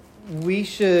 we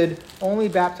should only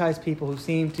baptize people who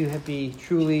seem to be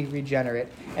truly regenerate,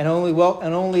 and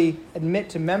only admit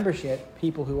to membership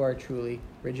people who are truly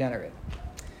regenerate.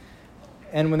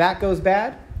 And when that goes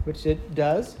bad, which it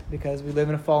does, because we live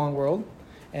in a fallen world,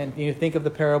 and think of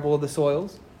the parable of the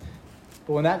soils.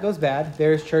 But when that goes bad,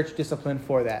 there is church discipline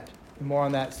for that. More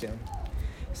on that soon.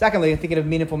 Secondly, thinking of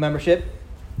meaningful membership,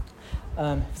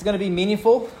 if it's going to be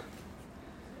meaningful,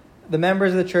 the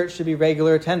members of the church should be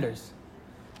regular attenders.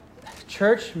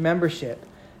 Church membership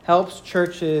helps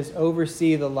churches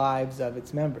oversee the lives of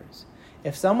its members.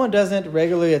 If someone doesn't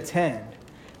regularly attend,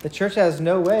 the church has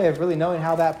no way of really knowing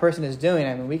how that person is doing.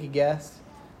 I mean, we could guess,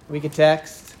 we could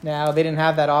text. Now, they didn't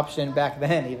have that option back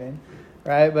then even,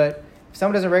 right? But if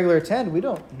someone doesn't regularly attend, we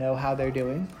don't know how they're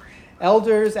doing.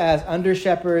 Elders, as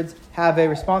under-shepherds, have a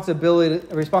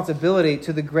responsibility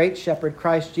to the great shepherd,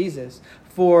 Christ Jesus,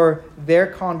 for their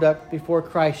conduct before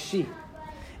Christ's sheep.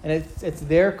 And it's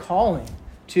their calling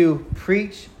to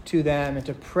preach to them and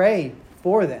to pray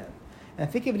for them. And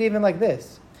think of it even like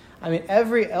this. I mean,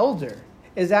 every elder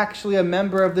is actually a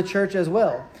member of the church as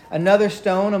well. Another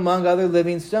stone among other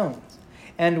living stones.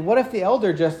 And what if the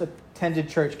elder just attended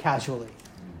church casually?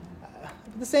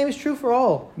 The same is true for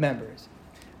all members.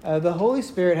 The Holy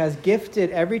Spirit has gifted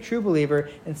every true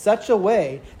believer in such a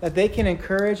way that they can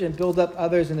encourage and build up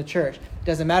others in the church. It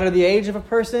doesn't matter the age of a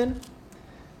person.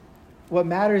 What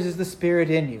matters is the Spirit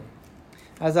in you.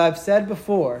 As I've said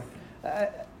before, our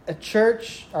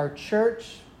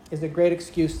church is a great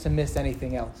excuse to miss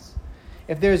anything else.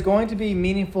 If there's going to be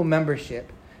meaningful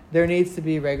membership, there needs to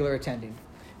be regular attending.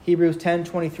 Hebrews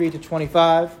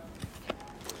 10:23-25,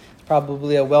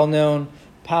 probably a well-known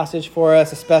passage for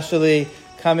us, especially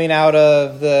coming out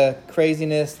of the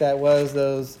craziness that was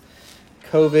those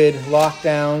COVID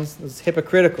lockdowns, those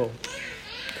hypocritical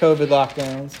COVID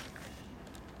lockdowns.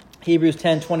 Hebrews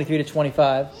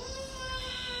 10:23-25.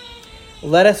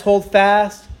 Let us hold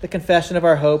fast the confession of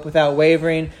our hope without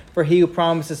wavering, for he who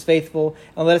promises faithful,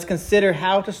 and let us consider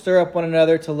how to stir up one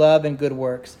another to love and good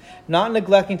works, not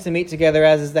neglecting to meet together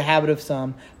as is the habit of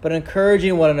some, but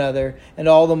encouraging one another, and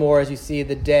all the more as you see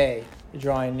the day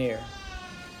drawing near.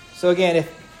 So again,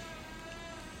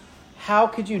 how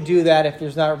could you do that if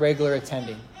there's not regular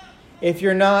attending? If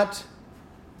you're not,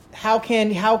 how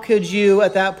could you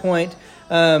at that point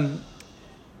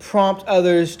prompt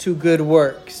others to good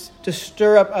works, to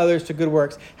stir up others to good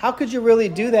works? How could you really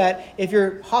do that if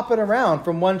you're hopping around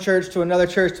from one church to another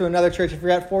church to another church, if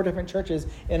you're at 4 different churches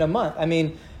in a month? I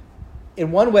mean,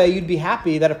 in one way, you'd be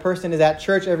happy that a person is at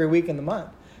church every week in the month.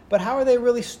 But how are they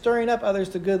really stirring up others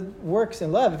to good works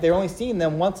and love if they're only seeing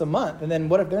them once a month? And then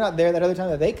what if they're not there that other time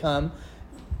that they come?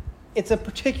 It's a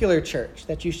particular church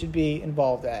that you should be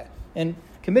involved at and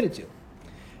committed to.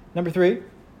 Number 3,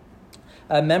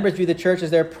 members view the church as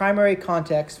their primary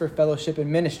context for fellowship and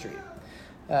ministry.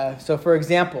 So, for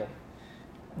example,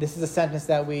 this is a sentence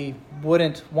that we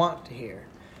wouldn't want to hear.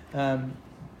 I'm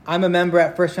a member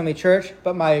at First Family Church,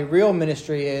 but my real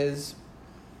ministry is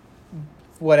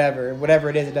whatever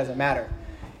it is, it doesn't matter.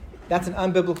 That's an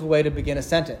unbiblical way to begin a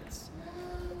sentence.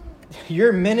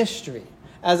 Your ministry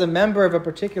as a member of a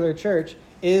particular church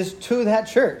is to that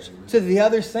church, to the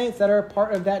other saints that are a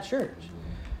part of that church.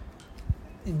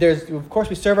 Of course,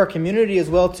 we serve our community as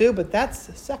well too, but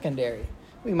that's secondary.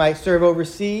 We might serve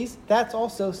overseas. That's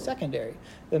also secondary.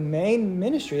 The main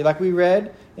ministry, like we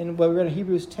read in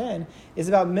Hebrews 10, is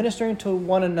about ministering to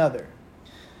one another.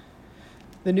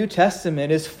 The New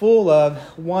Testament is full of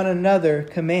one another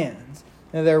commands,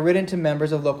 and they're written to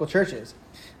members of local churches.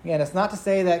 Again, it's not to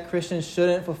say that Christians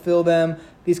shouldn't fulfill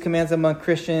these commands among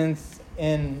Christians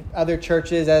in other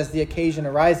churches as the occasion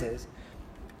arises.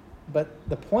 But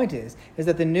the point is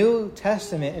that the New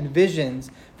Testament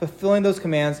envisions fulfilling those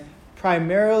commands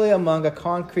primarily among a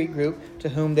concrete group to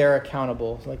whom they're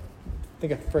accountable. Like,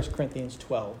 think of 1 Corinthians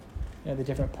 12, the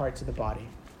different parts of the body,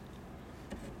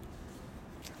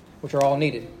 which are all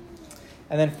needed.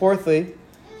 And then fourthly,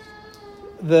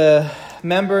 the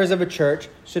members of a church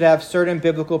should have certain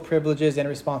biblical privileges and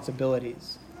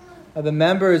responsibilities. The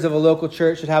members of a local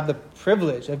church should have the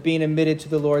privilege of being admitted to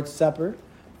the Lord's Supper,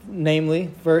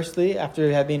 namely, firstly,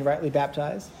 after having been rightly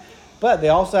baptized. But they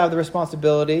also have the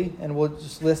responsibility, and we'll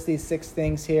just list these 6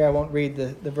 things here. I won't read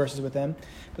the verses with them.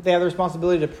 But they have the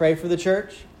responsibility to pray for the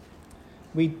church.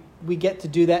 We get to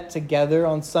do that together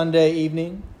on Sunday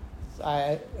evening.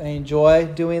 I enjoy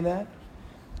doing that.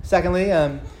 Secondly,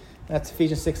 that's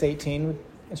Ephesians 6:18,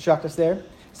 instruct us there.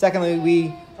 Secondly,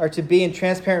 we are to be in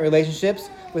transparent relationships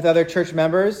with other church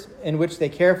members in which they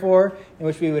care for, in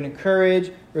which we would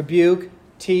encourage, rebuke,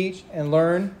 teach, and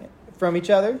learn from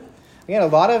each other. Again, a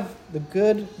lot of the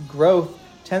good growth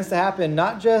tends to happen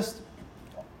not just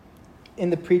in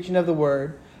the preaching of the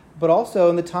word, but also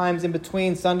in the times in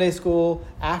between Sunday school,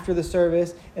 after the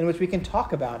service, in which we can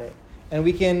talk about it. And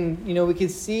we can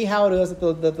see how it is that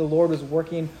the Lord was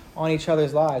working on each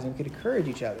other's lives, and we could encourage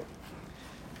each other.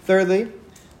 Thirdly,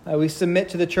 we submit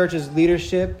to the church's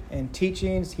leadership and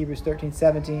teachings, Hebrews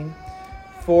 13:17.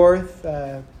 Fourth,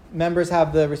 members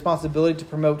have the responsibility to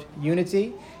promote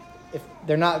unity. If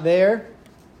they're not there,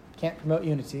 can't promote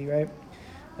unity, right?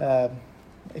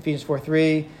 Ephesians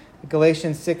 4:3,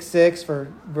 Galatians 6:6 for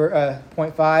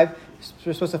point 5.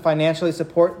 We're supposed to financially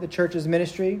support the church's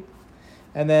ministry.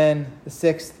 And then the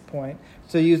 6th point,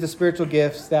 to use the spiritual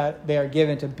gifts that they are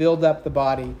given to build up the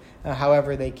body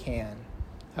however they can,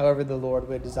 however the Lord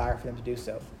would desire for them to do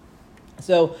so.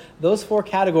 So those 4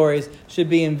 categories should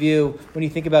be in view when you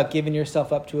think about giving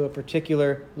yourself up to a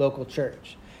particular local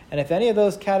church. And if any of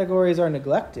those categories are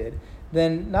neglected,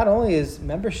 then not only is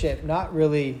membership not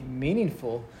really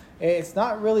meaningful, it's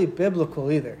not really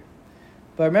biblical either.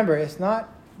 But remember, it's not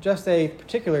just a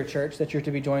particular church that you're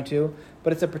to be joined to,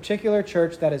 but it's a particular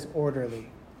church that is orderly.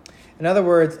 In other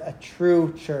words, a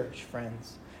true church,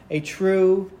 friends. A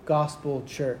true gospel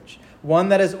church. One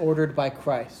that is ordered by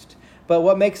Christ. But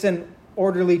what makes an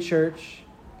orderly church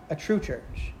a true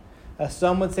church?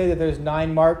 Some would say that there's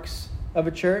 9 marks of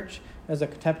a church. There's a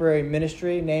contemporary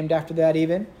ministry named after that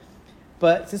even.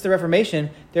 But since the Reformation,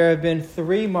 there have been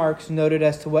 3 marks noted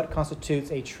as to what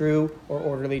constitutes a true or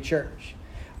orderly church.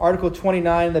 Article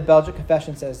 29 of the Belgic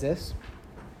Confession says this.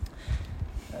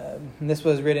 And this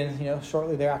was written,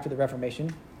 shortly thereafter the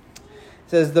Reformation. It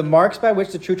says, the marks by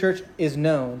which the true church is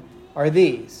known are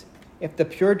these. If the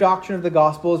pure doctrine of the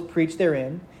gospel is preached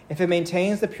therein, if it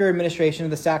maintains the pure administration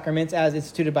of the sacraments as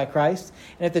instituted by Christ,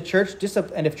 and if church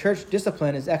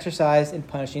discipline is exercised in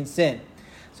punishing sin.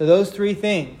 So those 3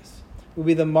 things will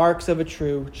be the marks of a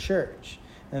true church.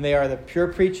 And they are the pure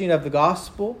preaching of the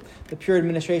gospel, the pure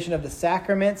administration of the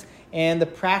sacraments, and the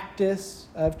practice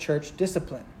of church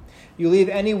discipline. You leave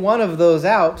any one of those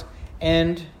out,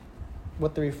 and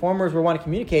what the reformers will want to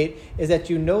communicate is that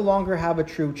you no longer have a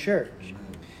true church,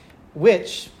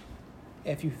 which,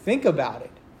 if you think about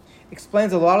it,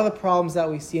 explains a lot of the problems that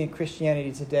we see in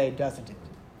Christianity today, doesn't it?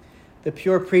 The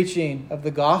pure preaching of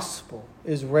the gospel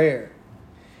is rare.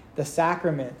 The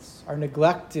sacraments are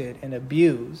neglected and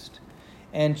abused.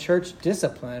 And church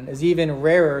discipline is even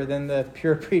rarer than the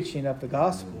pure preaching of the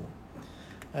gospel.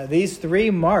 These three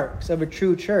marks of a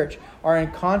true church are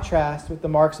in contrast with the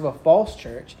marks of a false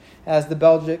church, as the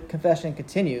Belgic Confession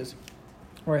continues,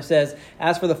 where it says,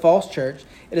 "As for the false church,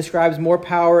 it ascribes more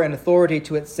power and authority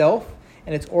to itself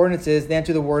and its ordinances than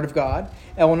to the word of God,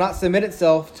 and will not submit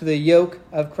itself to the yoke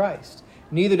of Christ.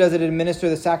 Neither does it administer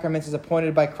the sacraments as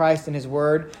appointed by Christ in his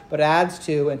word, but adds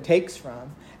to and takes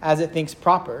from, as it thinks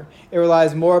proper. It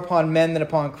relies more upon men than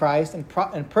upon Christ,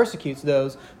 and persecutes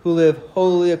those who live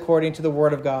wholly according to the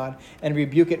word of God, and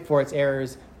rebuke it for its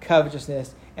errors,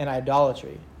 covetousness, and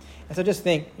idolatry." And so just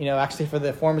think, actually for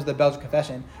the forms of the Belgian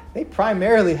Confession, they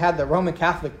primarily had the Roman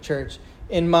Catholic Church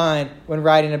in mind when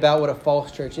writing about what a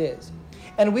false church is.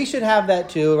 And we should have that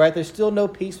too, right? There's still no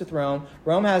peace with Rome.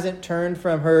 Rome hasn't turned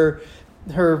from her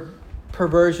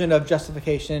perversion of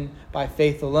justification by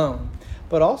faith alone.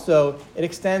 But also, it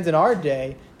extends in our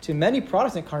day to many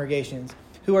Protestant congregations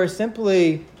who are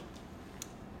simply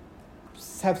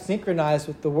have synchronized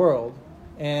with the world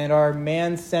and are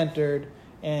man-centered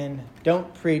and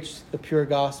don't preach the pure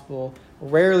gospel,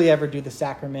 rarely ever do the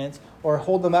sacraments, or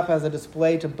hold them up as a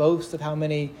display to boast of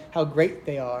how great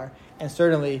they are. And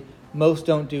certainly, most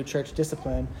don't do church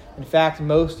discipline. In fact,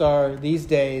 most are these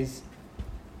days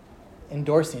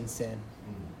endorsing sin.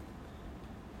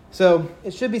 So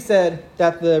it should be said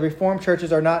that the Reformed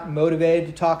churches are not motivated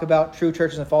to talk about true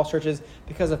churches and false churches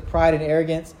because of pride and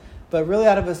arrogance, but really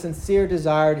out of a sincere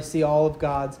desire to see all of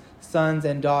God's sons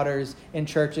and daughters in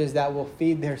churches that will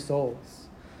feed their souls,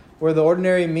 where the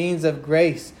ordinary means of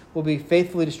grace will be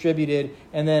faithfully distributed,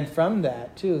 and then from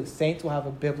that, too, saints will have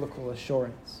a biblical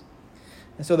assurance.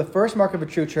 And so the first mark of a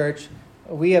true church,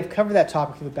 we have covered that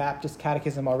topic through the Baptist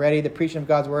Catechism already. The preaching of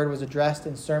God's Word was addressed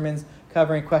in sermons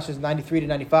covering questions 93 to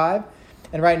 95.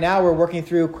 And right now we're working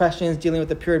through questions dealing with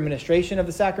the pure administration of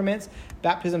the sacraments,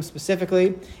 baptism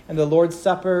specifically, and the Lord's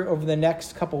Supper over the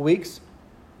next couple weeks.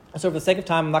 So for the sake of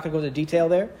time, I'm not going to go into detail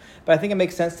there, but I think it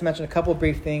makes sense to mention a couple of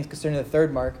brief things concerning the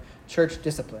third mark, church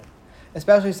discipline,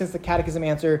 especially since the Catechism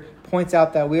answer points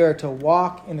out that we are to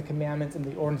walk in the commandments and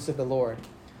the ordinances of the Lord.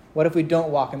 What if we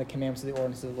don't walk in the commandments and the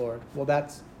ordinances of the Lord? Well,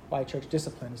 that's why church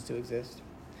discipline is to exist.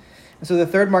 And so the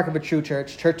third mark of a true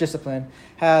church, church discipline,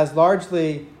 has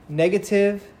largely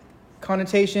negative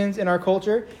connotations in our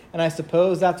culture, and I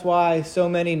suppose that's why so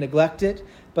many neglect it,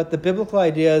 but the biblical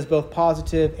idea is both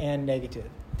positive and negative.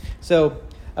 So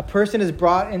a person is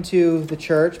brought into the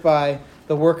church by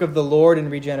the work of the Lord in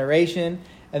regeneration,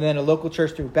 and then a local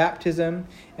church through baptism,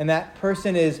 and that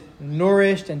person is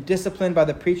nourished and disciplined by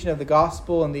the preaching of the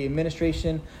gospel and the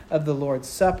administration of the Lord's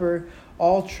Supper.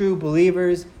 All true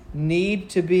believers need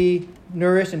to be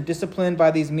nourished and disciplined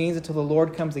by these means until the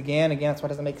Lord comes again. Again, that's why it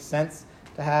doesn't make sense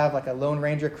to have like a Lone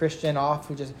Ranger Christian off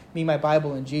who just me, my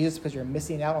Bible, and Jesus, because you're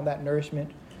missing out on that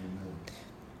nourishment. Amen.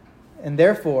 And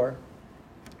therefore,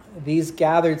 these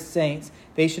gathered saints,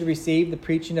 they should receive the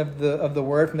preaching of the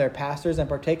word from their pastors and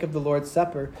partake of the Lord's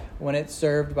Supper when it's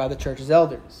served by the church's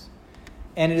elders.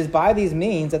 And it is by these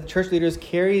means that the church leaders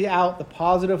carry out the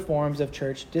positive forms of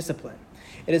church discipline.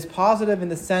 It is positive in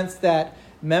the sense that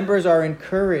members are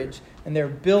encouraged and they're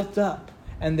built up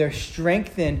and they're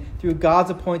strengthened through God's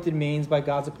appointed means by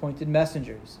God's appointed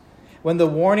messengers. When the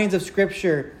warnings of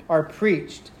Scripture are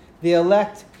preached, the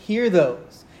elect hear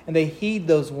those and they heed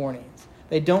those warnings.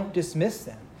 They don't dismiss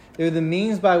them. They're the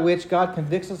means by which God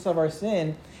convicts us of our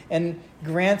sin and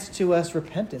grants to us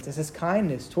repentance as his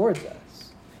kindness towards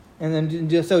us. And then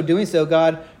doing so,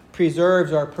 God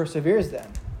preserves or perseveres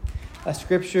them.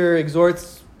 Scripture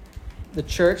exhorts the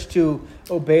church to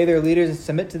obey their leaders and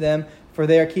submit to them, for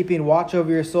they are keeping watch over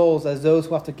your souls as those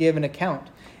who have to give an account.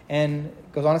 And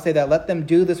goes on to say that let them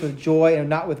do this with joy and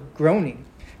not with groaning,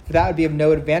 for that would be of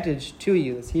no advantage to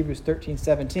you. It's Hebrews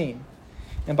 13:17.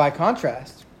 And by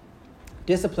contrast,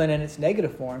 discipline in its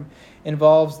negative form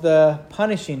involves the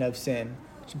punishing of sin,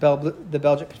 which the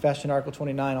Belgic Confession, Article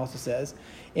 29, also says,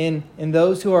 in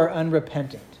those who are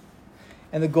unrepentant.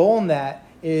 And the goal in that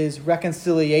is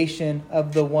reconciliation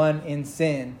of the one in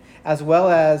sin, as well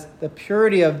as the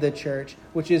purity of the church,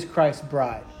 which is Christ's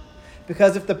bride.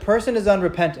 Because if the person is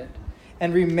unrepentant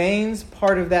and remains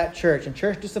part of that church, and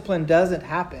church discipline doesn't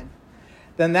happen,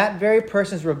 then that very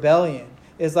person's rebellion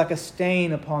is like a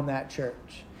stain upon that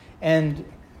church.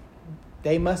 And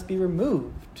they must be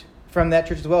removed from that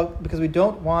church as well, because we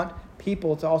don't want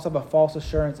people to also have a false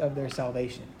assurance of their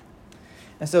salvation.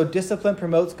 And so discipline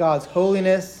promotes God's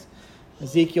holiness.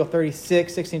 Ezekiel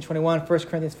 36, 16, 21, 1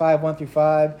 Corinthians 5, 1 through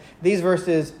 5. These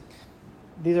verses,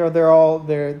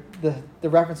 the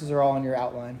references are all in your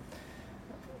outline.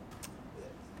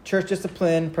 Church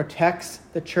discipline protects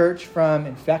the church from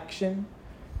infection.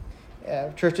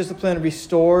 Church discipline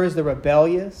restores the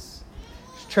rebellious.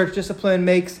 Church discipline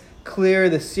makes clear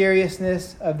the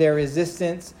seriousness of their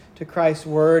resistance to Christ's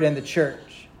word and the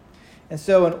church. And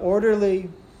so an orderly,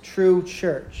 true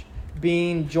church,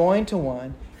 being joined to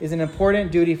one, is an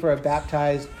important duty for a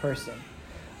baptized person.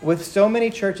 With so many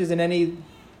churches in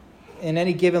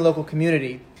any given local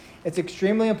community, it's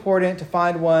extremely important to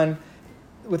find one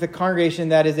with a congregation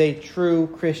that is a true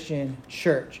Christian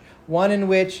church, one in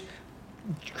which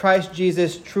Christ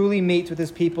Jesus truly meets with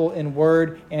his people in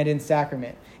word and in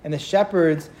sacrament. And the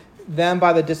shepherds them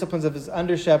by the disciplines of his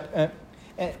under-shepherd,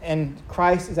 and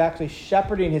Christ is actually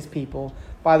shepherding his people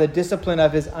by the discipline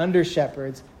of his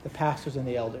under-shepherds, the pastors and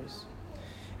the elders.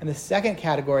 And the second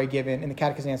category given in the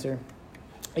Catechism answer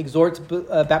exhorts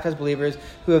baptized believers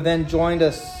who have then joined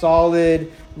a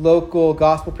solid, local,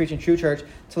 gospel-preaching true church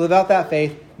to live out that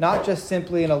faith, not just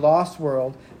simply in a lost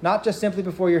world, not just simply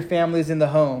before your family is in the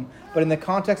home, but in the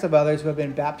context of others who have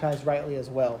been baptized rightly as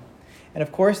well. And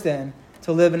of course then,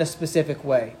 to live in a specific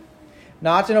way.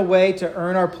 Not in a way to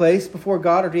earn our place before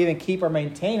God or to even keep or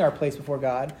maintain our place before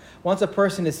God. Once a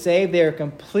person is saved, they are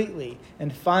completely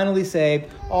and finally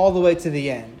saved all the way to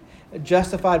the end,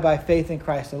 justified by faith in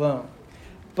Christ alone.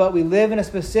 But we live in a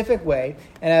specific way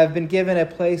and have been given a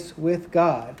place with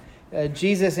God.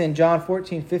 Jesus in John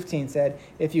 14:15 said,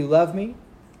 "If you love me,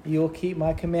 you will keep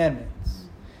my commandments."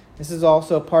 This is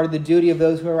also part of the duty of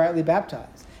those who are rightly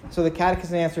baptized. So the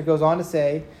Catechism answer goes on to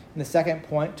say, in the second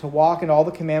point, to walk in all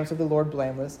the commandments of the Lord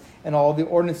blameless and all the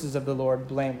ordinances of the Lord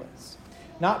blameless.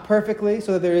 Not perfectly,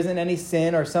 so that there isn't any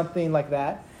sin or something like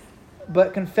that,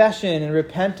 but confession and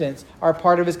repentance are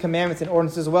part of his commandments and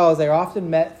ordinances as well, as they are often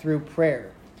met through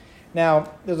prayer. Now,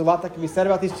 there's a lot that can be said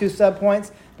about these two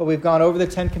subpoints, but we've gone over the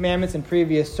Ten Commandments in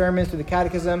previous sermons through the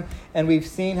Catechism, and we've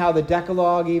seen how the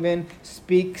Decalogue even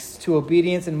speaks to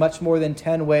obedience in much more than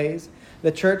 10 ways.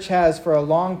 The Church has, for a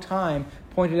long time,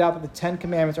 pointed out that the Ten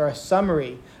Commandments are a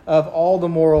summary of all the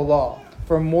moral law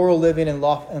for moral living and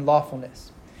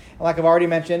lawfulness. And like I've already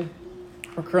mentioned,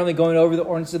 we're currently going over the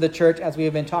ordinances of the Church as we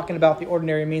have been talking about the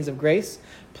ordinary means of grace,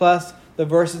 plus the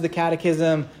verses of the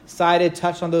Catechism cited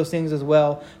touched on those things as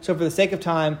well. So for the sake of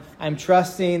time, I'm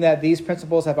trusting that these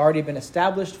principles have already been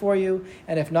established for you.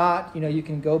 And if not, you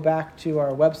can go back to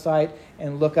our website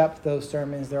and look up those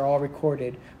sermons. They're all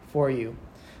recorded for you.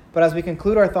 But as we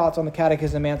conclude our thoughts on the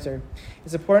Catechism answer,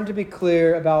 it's important to be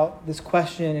clear about this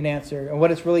question and answer and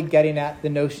what it's really getting at, the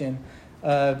notion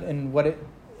of,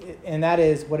 and that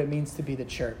is what it means to be the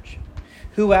church.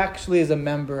 Who actually is a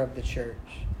member of the church?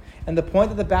 And the point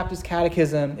that the Baptist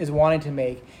Catechism is wanting to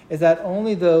make is that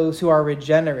only those who are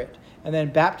regenerate and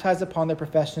then baptized upon their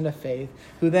profession of faith,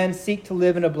 who then seek to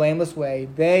live in a blameless way,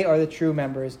 they are the true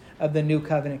members of the new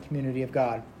covenant community of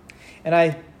God. And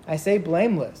I say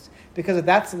blameless because if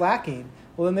that's lacking,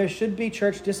 well, then there should be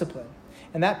church discipline.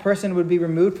 And that person would be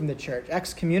removed from the church,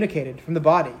 excommunicated from the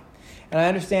body. And I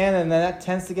understand, and that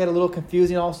tends to get a little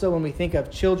confusing also when we think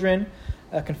of children.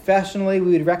 Confessionally,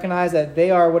 we would recognize that they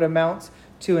are what amounts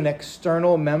to an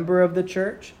external member of the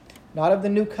church, not of the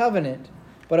new covenant,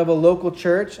 but of a local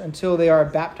church until they are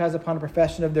baptized upon a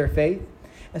profession of their faith.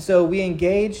 And so we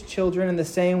engage children in the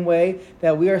same way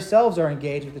that we ourselves are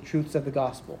engaged with the truths of the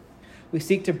gospel. We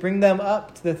seek to bring them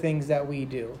up to the things that we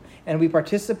do. And we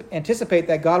anticipate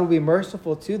that God will be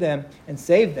merciful to them and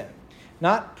save them.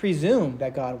 Not presume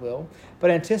that God will, but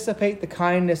anticipate the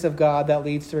kindness of God that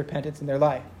leads to repentance in their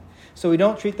life. So we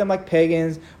don't treat them like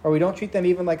pagans, or we don't treat them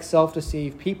even like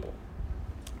self-deceived people.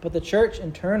 But the church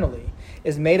internally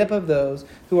is made up of those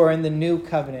who are in the new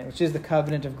covenant, which is the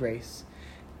covenant of grace,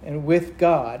 and with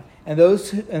God. And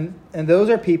those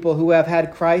are people who have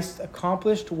had Christ's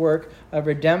accomplished work of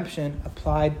redemption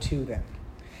applied to them.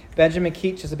 Benjamin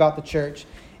Keach is about the church.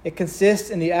 It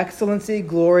consists in the excellency,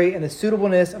 glory, and the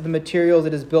suitableness of the materials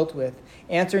it is built with,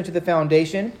 answering to the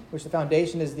foundation, which the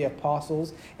foundation is the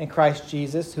apostles and Christ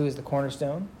Jesus, who is the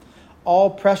cornerstone.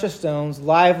 All precious stones,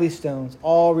 lively stones,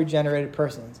 all regenerated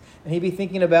persons. And he'd be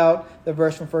thinking about the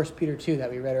verse from 1 Peter 2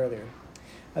 that we read earlier.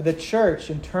 The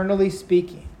church, internally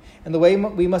speaking, and the way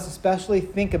we must especially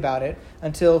think about it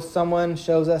until someone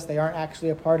shows us they aren't actually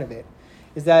a part of it,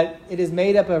 is that it is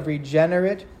made up of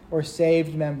regenerate or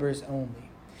saved members only.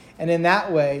 And in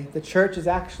that way, the church is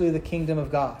actually the kingdom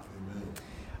of God. Amen.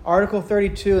 Article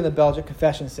 32 in the Belgic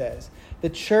Confession says, "The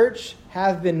church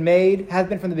has been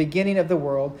from the beginning of the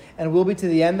world, and will be to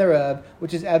the end thereof,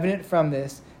 which is evident from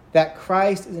this, that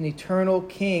Christ is an eternal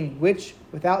king, which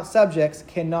without subjects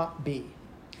cannot be."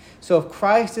 So if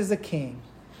Christ is a king,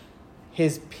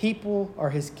 his people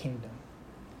are his kingdom.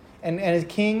 And his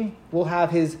king will have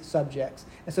his subjects.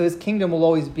 And so his kingdom will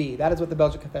always be. That is what the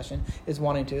Belgic Confession is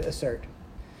wanting to assert.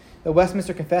 The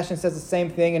Westminster Confession says the same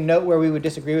thing, and note where we would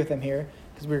disagree with them here,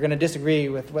 because we're going to disagree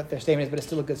with what their statement is, but it's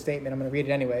still a good statement. I'm going to read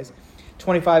it anyways.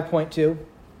 25.2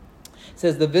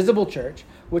 says, the visible church,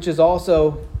 which is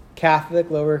also Catholic,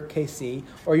 lowercase c,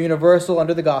 or universal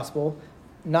under the gospel,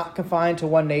 not confined to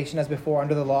one nation as before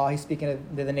under the law. He's speaking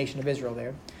of the nation of Israel there.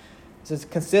 It says,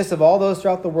 consists of all those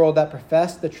throughout the world that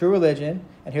profess the true religion,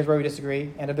 and here's where we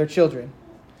disagree, and of their children.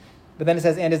 But then it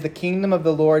says, and is the kingdom of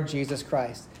the Lord Jesus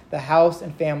Christ, the house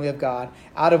and family of God,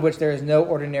 out of which there is no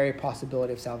ordinary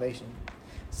possibility of salvation.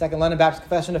 Second London Baptist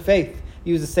Confession of Faith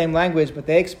use the same language, but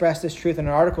they express this truth in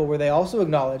an article where they also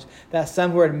acknowledge that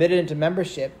some who are admitted into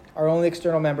membership are only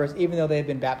external members, even though they have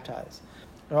been baptized.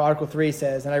 Article 3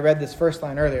 says, and I read this first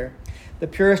line earlier, the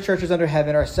purest churches under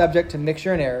heaven are subject to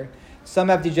mixture and error. Some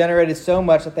have degenerated so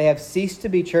much that they have ceased to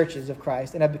be churches of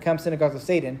Christ and have become synagogues of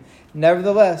Satan.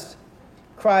 Nevertheless,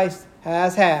 Christ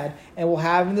has had and will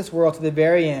have in this world to the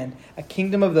very end a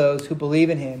kingdom of those who believe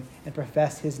in him and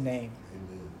profess his name.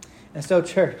 Amen. And so,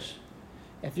 church,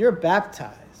 if you're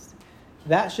baptized,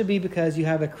 that should be because you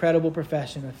have a credible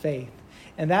profession of faith.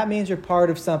 And that means you're part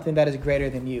of something that is greater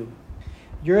than you.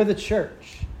 You're the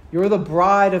church. You're the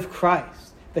bride of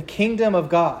Christ, the kingdom of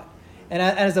God. And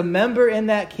as a member in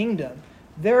that kingdom,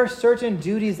 there are certain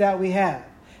duties that we have.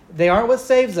 They aren't what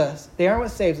saves us.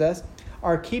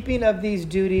 Our keeping of these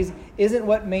duties isn't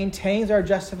what maintains our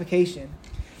justification.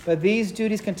 But these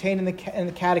duties contained in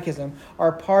the catechism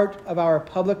are part of our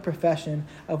public profession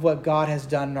of what God has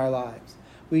done in our lives.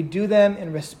 We do them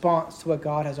in response to what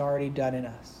God has already done in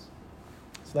us.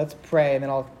 So let's pray, and then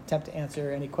I'll attempt to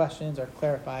answer any questions or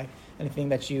clarify anything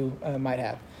that you might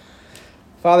have.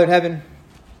 Father in heaven,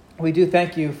 we do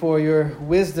thank you for your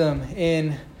wisdom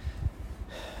in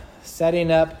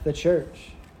setting up the church,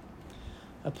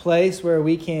 a place where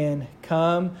we can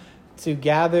come to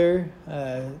gather,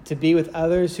 to be with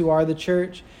others who are the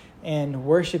church and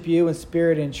worship you in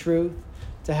spirit and truth,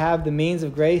 to have the means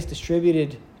of grace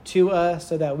distributed to us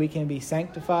so that we can be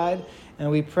sanctified. And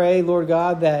we pray, Lord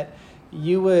God, that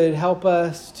you would help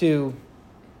us to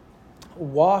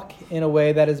walk in a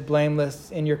way that is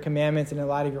blameless in your commandments and in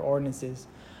light of your ordinances.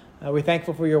 We're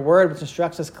thankful for your word, which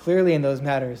instructs us clearly in those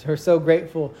matters. We're so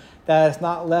grateful that it's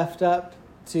not left up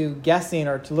to guessing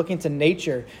or to looking to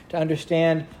nature to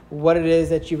understand what it is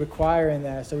that you require in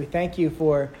that. So we thank you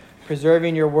for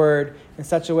preserving your word in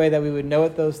such a way that we would know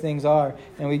what those things are.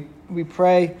 And we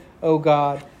pray, oh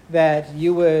God, that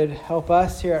you would help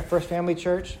us here at First Family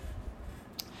Church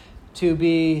to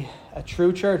be a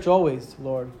true church always,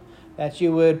 Lord. That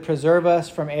you would preserve us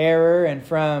from error and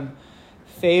from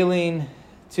failing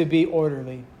to be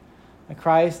orderly.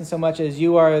 Christ, and so much as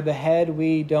you are the head,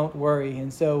 we don't worry.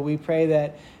 And so we pray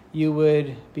that you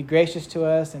would be gracious to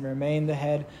us and remain the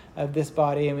head of this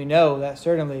body. And we know that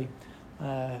certainly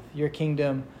your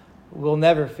kingdom will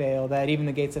never fail, that even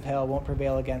the gates of hell won't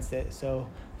prevail against it. So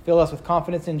fill us with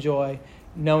confidence and joy,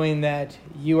 knowing that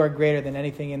you are greater than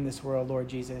anything in this world, Lord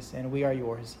Jesus, and we are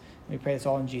yours. And we pray this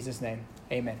all in Jesus' name.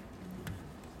 Amen.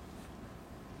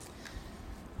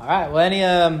 All right, well,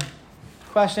 any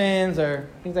questions or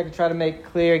things I could try to make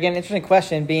clear? Again, interesting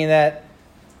question being that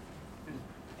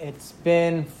it's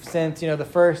been since, the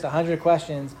first 100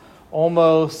 questions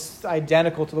almost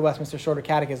identical to the Westminster Shorter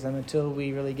Catechism until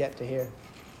we really get to here.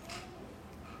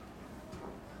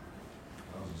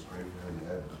 I was just grateful that you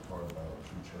had this part about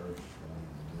true church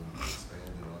and then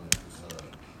expanded on it.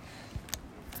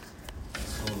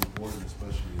 It's so important,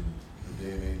 especially in the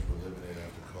day and age we're living in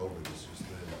after COVID. It's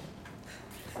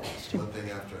just been one thing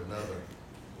after another.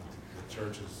 The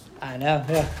churches. I know,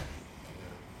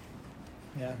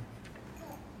 yeah.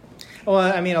 Well,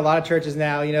 I mean, a lot of churches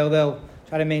now, they'll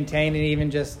try to maintain and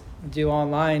even just do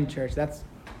online church. That's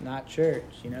not church.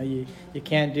 You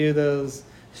can't do those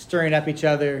stirring up each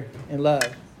other in love. Do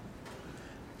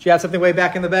you have something way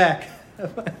back in the back? You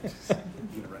gonna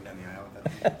run down the aisle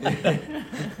with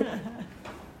that?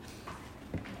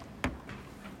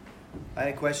 I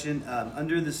had a question.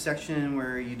 Under the section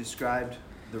where you described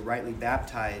the rightly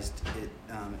baptized,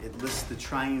 it lists the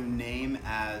triune name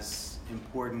as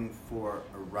important for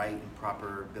a right and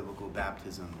proper biblical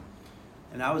baptism.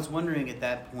 And I was wondering at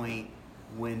that point,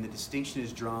 when the distinction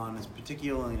is drawn, is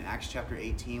particularly in Acts chapter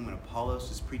 18, when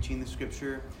Apollos is preaching the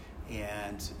scripture,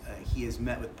 and he has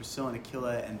met with Priscilla and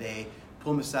Aquila, and they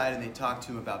pull him aside and they talk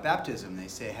to him about baptism. They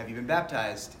say, have you been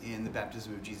baptized in the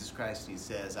baptism of Jesus Christ? And he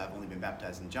says, I've only been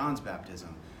baptized in John's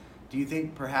baptism. Do you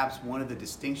think perhaps one of the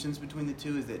distinctions between the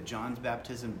two is that John's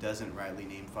baptism doesn't rightly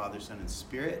name Father, Son, and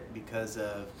Spirit because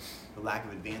of the lack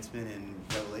of advancement in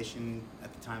revelation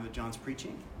at the time of John's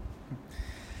preaching?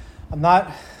 I'm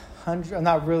not I'm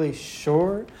not really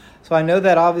sure. So I know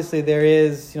that obviously there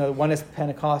is, one is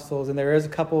Pentecostals, and there is a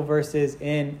couple verses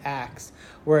in Acts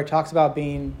where it talks about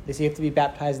they say you have to be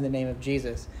baptized in the name of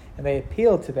Jesus, and they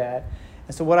appeal to that.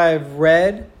 And so what I've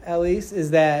read, at least,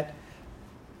 is that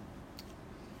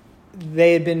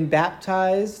they had been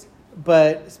baptized,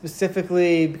 but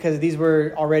specifically because these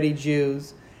were already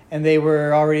Jews, and they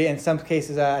were already, in some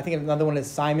cases, I think another one is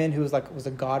Simon, who was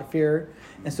a God-fearer.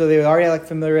 And so they already had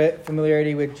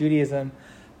familiarity with Judaism,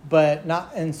 but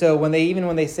not. And so when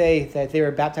they say that they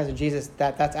were baptized in Jesus,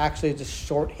 that's actually just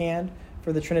shorthand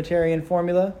for the Trinitarian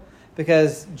formula,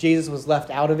 because Jesus was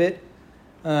left out of it,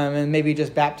 and maybe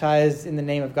just baptized in the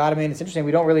name of God. I mean, it's interesting.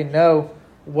 We don't really know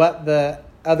what the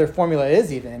other formula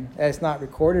is even. It's not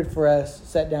recorded for us,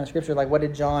 set down in Scripture. Like, what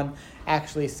did John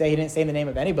actually say? He didn't say in the name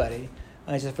of anybody.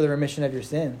 It's just for the remission of your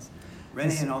sins.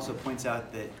 Renahan also points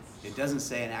out that it doesn't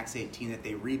say in Acts 18 that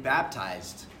they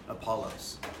rebaptized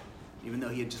Apollos, even though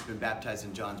he had just been baptized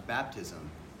in John's baptism.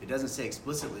 It doesn't say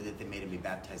explicitly that they made him be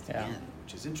baptized again,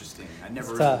 which is interesting. I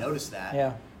never really noticed that.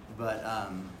 Yeah. But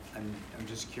I'm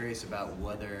just curious about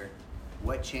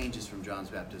what changes from John's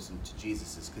baptism to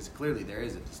Jesus's, because clearly there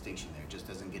is a distinction there. It just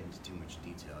doesn't get into too much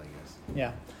detail, I guess.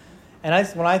 Yeah. And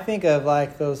when I think of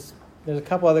those, there's a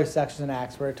couple other sections in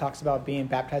Acts where it talks about being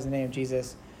baptized in the name of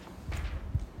Jesus.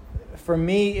 For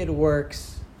me, it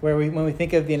works when we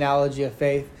think of the analogy of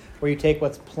faith, where you take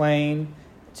what's plain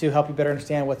to help you better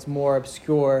understand what's more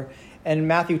obscure. And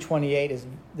Matthew 28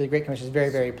 the Great Commission is very,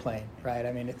 very plain, right?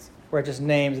 I mean, it's where it just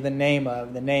names the name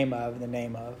of, the name of, the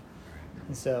name of.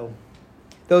 And so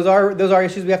those are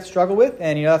issues we have to struggle with,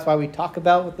 and that's why we talk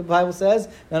about what the Bible says.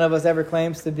 None of us ever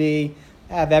claims to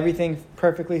have everything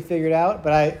perfectly figured out,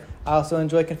 but I also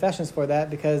enjoy confessions for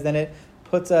that, because then it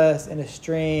puts us in a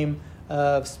stream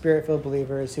of Spirit-filled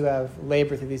believers who have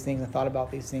labored through these things and thought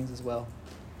about these things as well.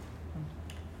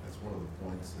 That's one of the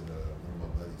points that one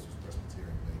of my buddies who's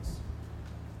Presbyterian makes.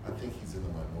 I think he's in the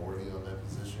minority on that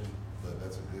position, but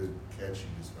that's a good catch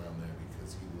you just found there,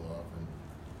 because he will often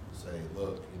say,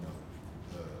 look,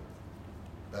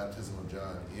 the baptism of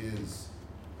John is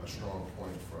a strong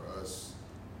point for us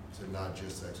to not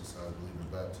just exercise believer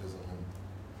baptism. And,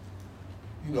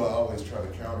 I always try to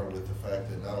counter with the fact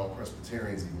that not all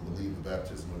Presbyterians even believe the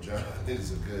baptism of John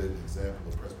is a good example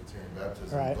of Presbyterian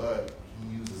baptism. Right. But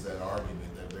he uses that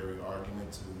argument, that very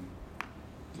argument to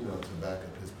back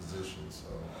up his position. So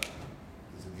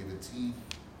does it give it teeth?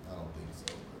 I don't think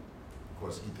so. But of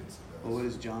course, he thinks it does. Well, what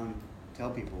does John tell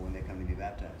people when they come to be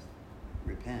baptized?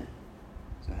 Repent.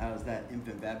 So how is that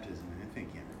infant baptism? An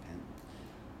infant can't repent.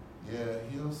 Yeah,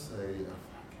 he'll say,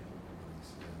 I can't remember what he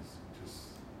says.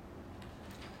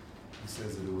 He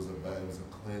says that it was a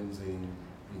cleansing.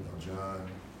 John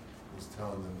was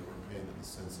telling them to repent in the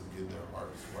sense of getting their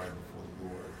hearts right before the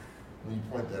Lord. When you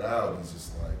point that out, he's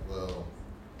just like, well,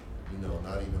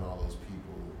 not even all those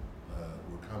people who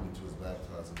were coming to his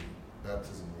baptism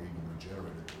were even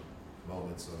regenerated at the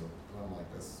moment. So I'm like,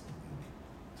 that's unique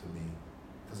to me.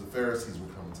 Because the Pharisees were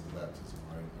coming to the baptism,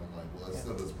 right? And I'm like, well, that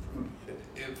still doesn't prove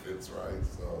infants, right?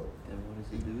 So then what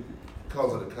does he do? he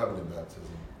calls it a covenant baptism.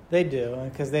 They do,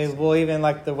 because they will, even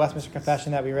like the Westminster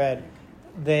Confession that we read,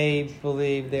 they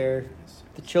believe the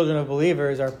children of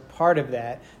believers are part of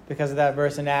that because of that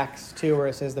verse in Acts 2 where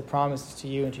it says the promises to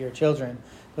you and to your children.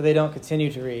 But they don't continue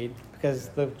to read because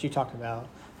what you talked about.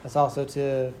 That's also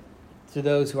to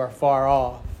those who are far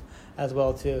off as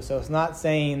well too. So it's not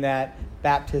saying that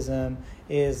baptism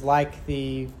is like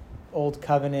the old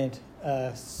covenant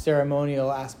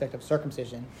ceremonial aspect of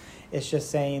circumcision. It's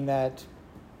just saying that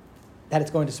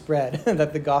it's going to spread,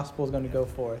 that the gospel is going to go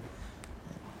forth.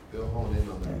 They'll hone in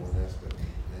on that one aspect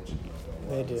you mentioned about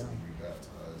why They do. it's being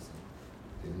rebaptized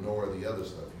and ignore the other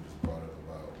stuff you just brought up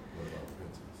about what about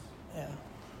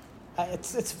repentance.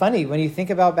 Yeah, it's funny when you think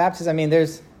about baptism. I mean,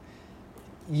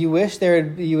 you wish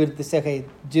you would say, okay,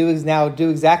 do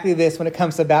exactly this when it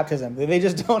comes to baptism. They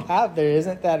just don't have. There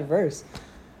isn't that verse.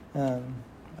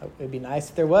 It'd be nice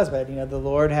if there was, but the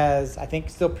Lord has, I think,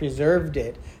 still preserved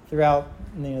it throughout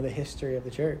the history of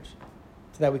the church,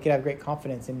 so that we could have great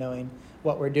confidence in knowing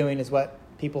what we're doing is what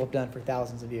people have done for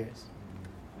thousands of years.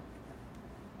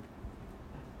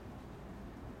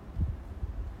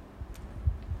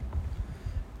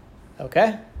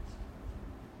 Okay.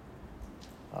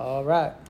 All right.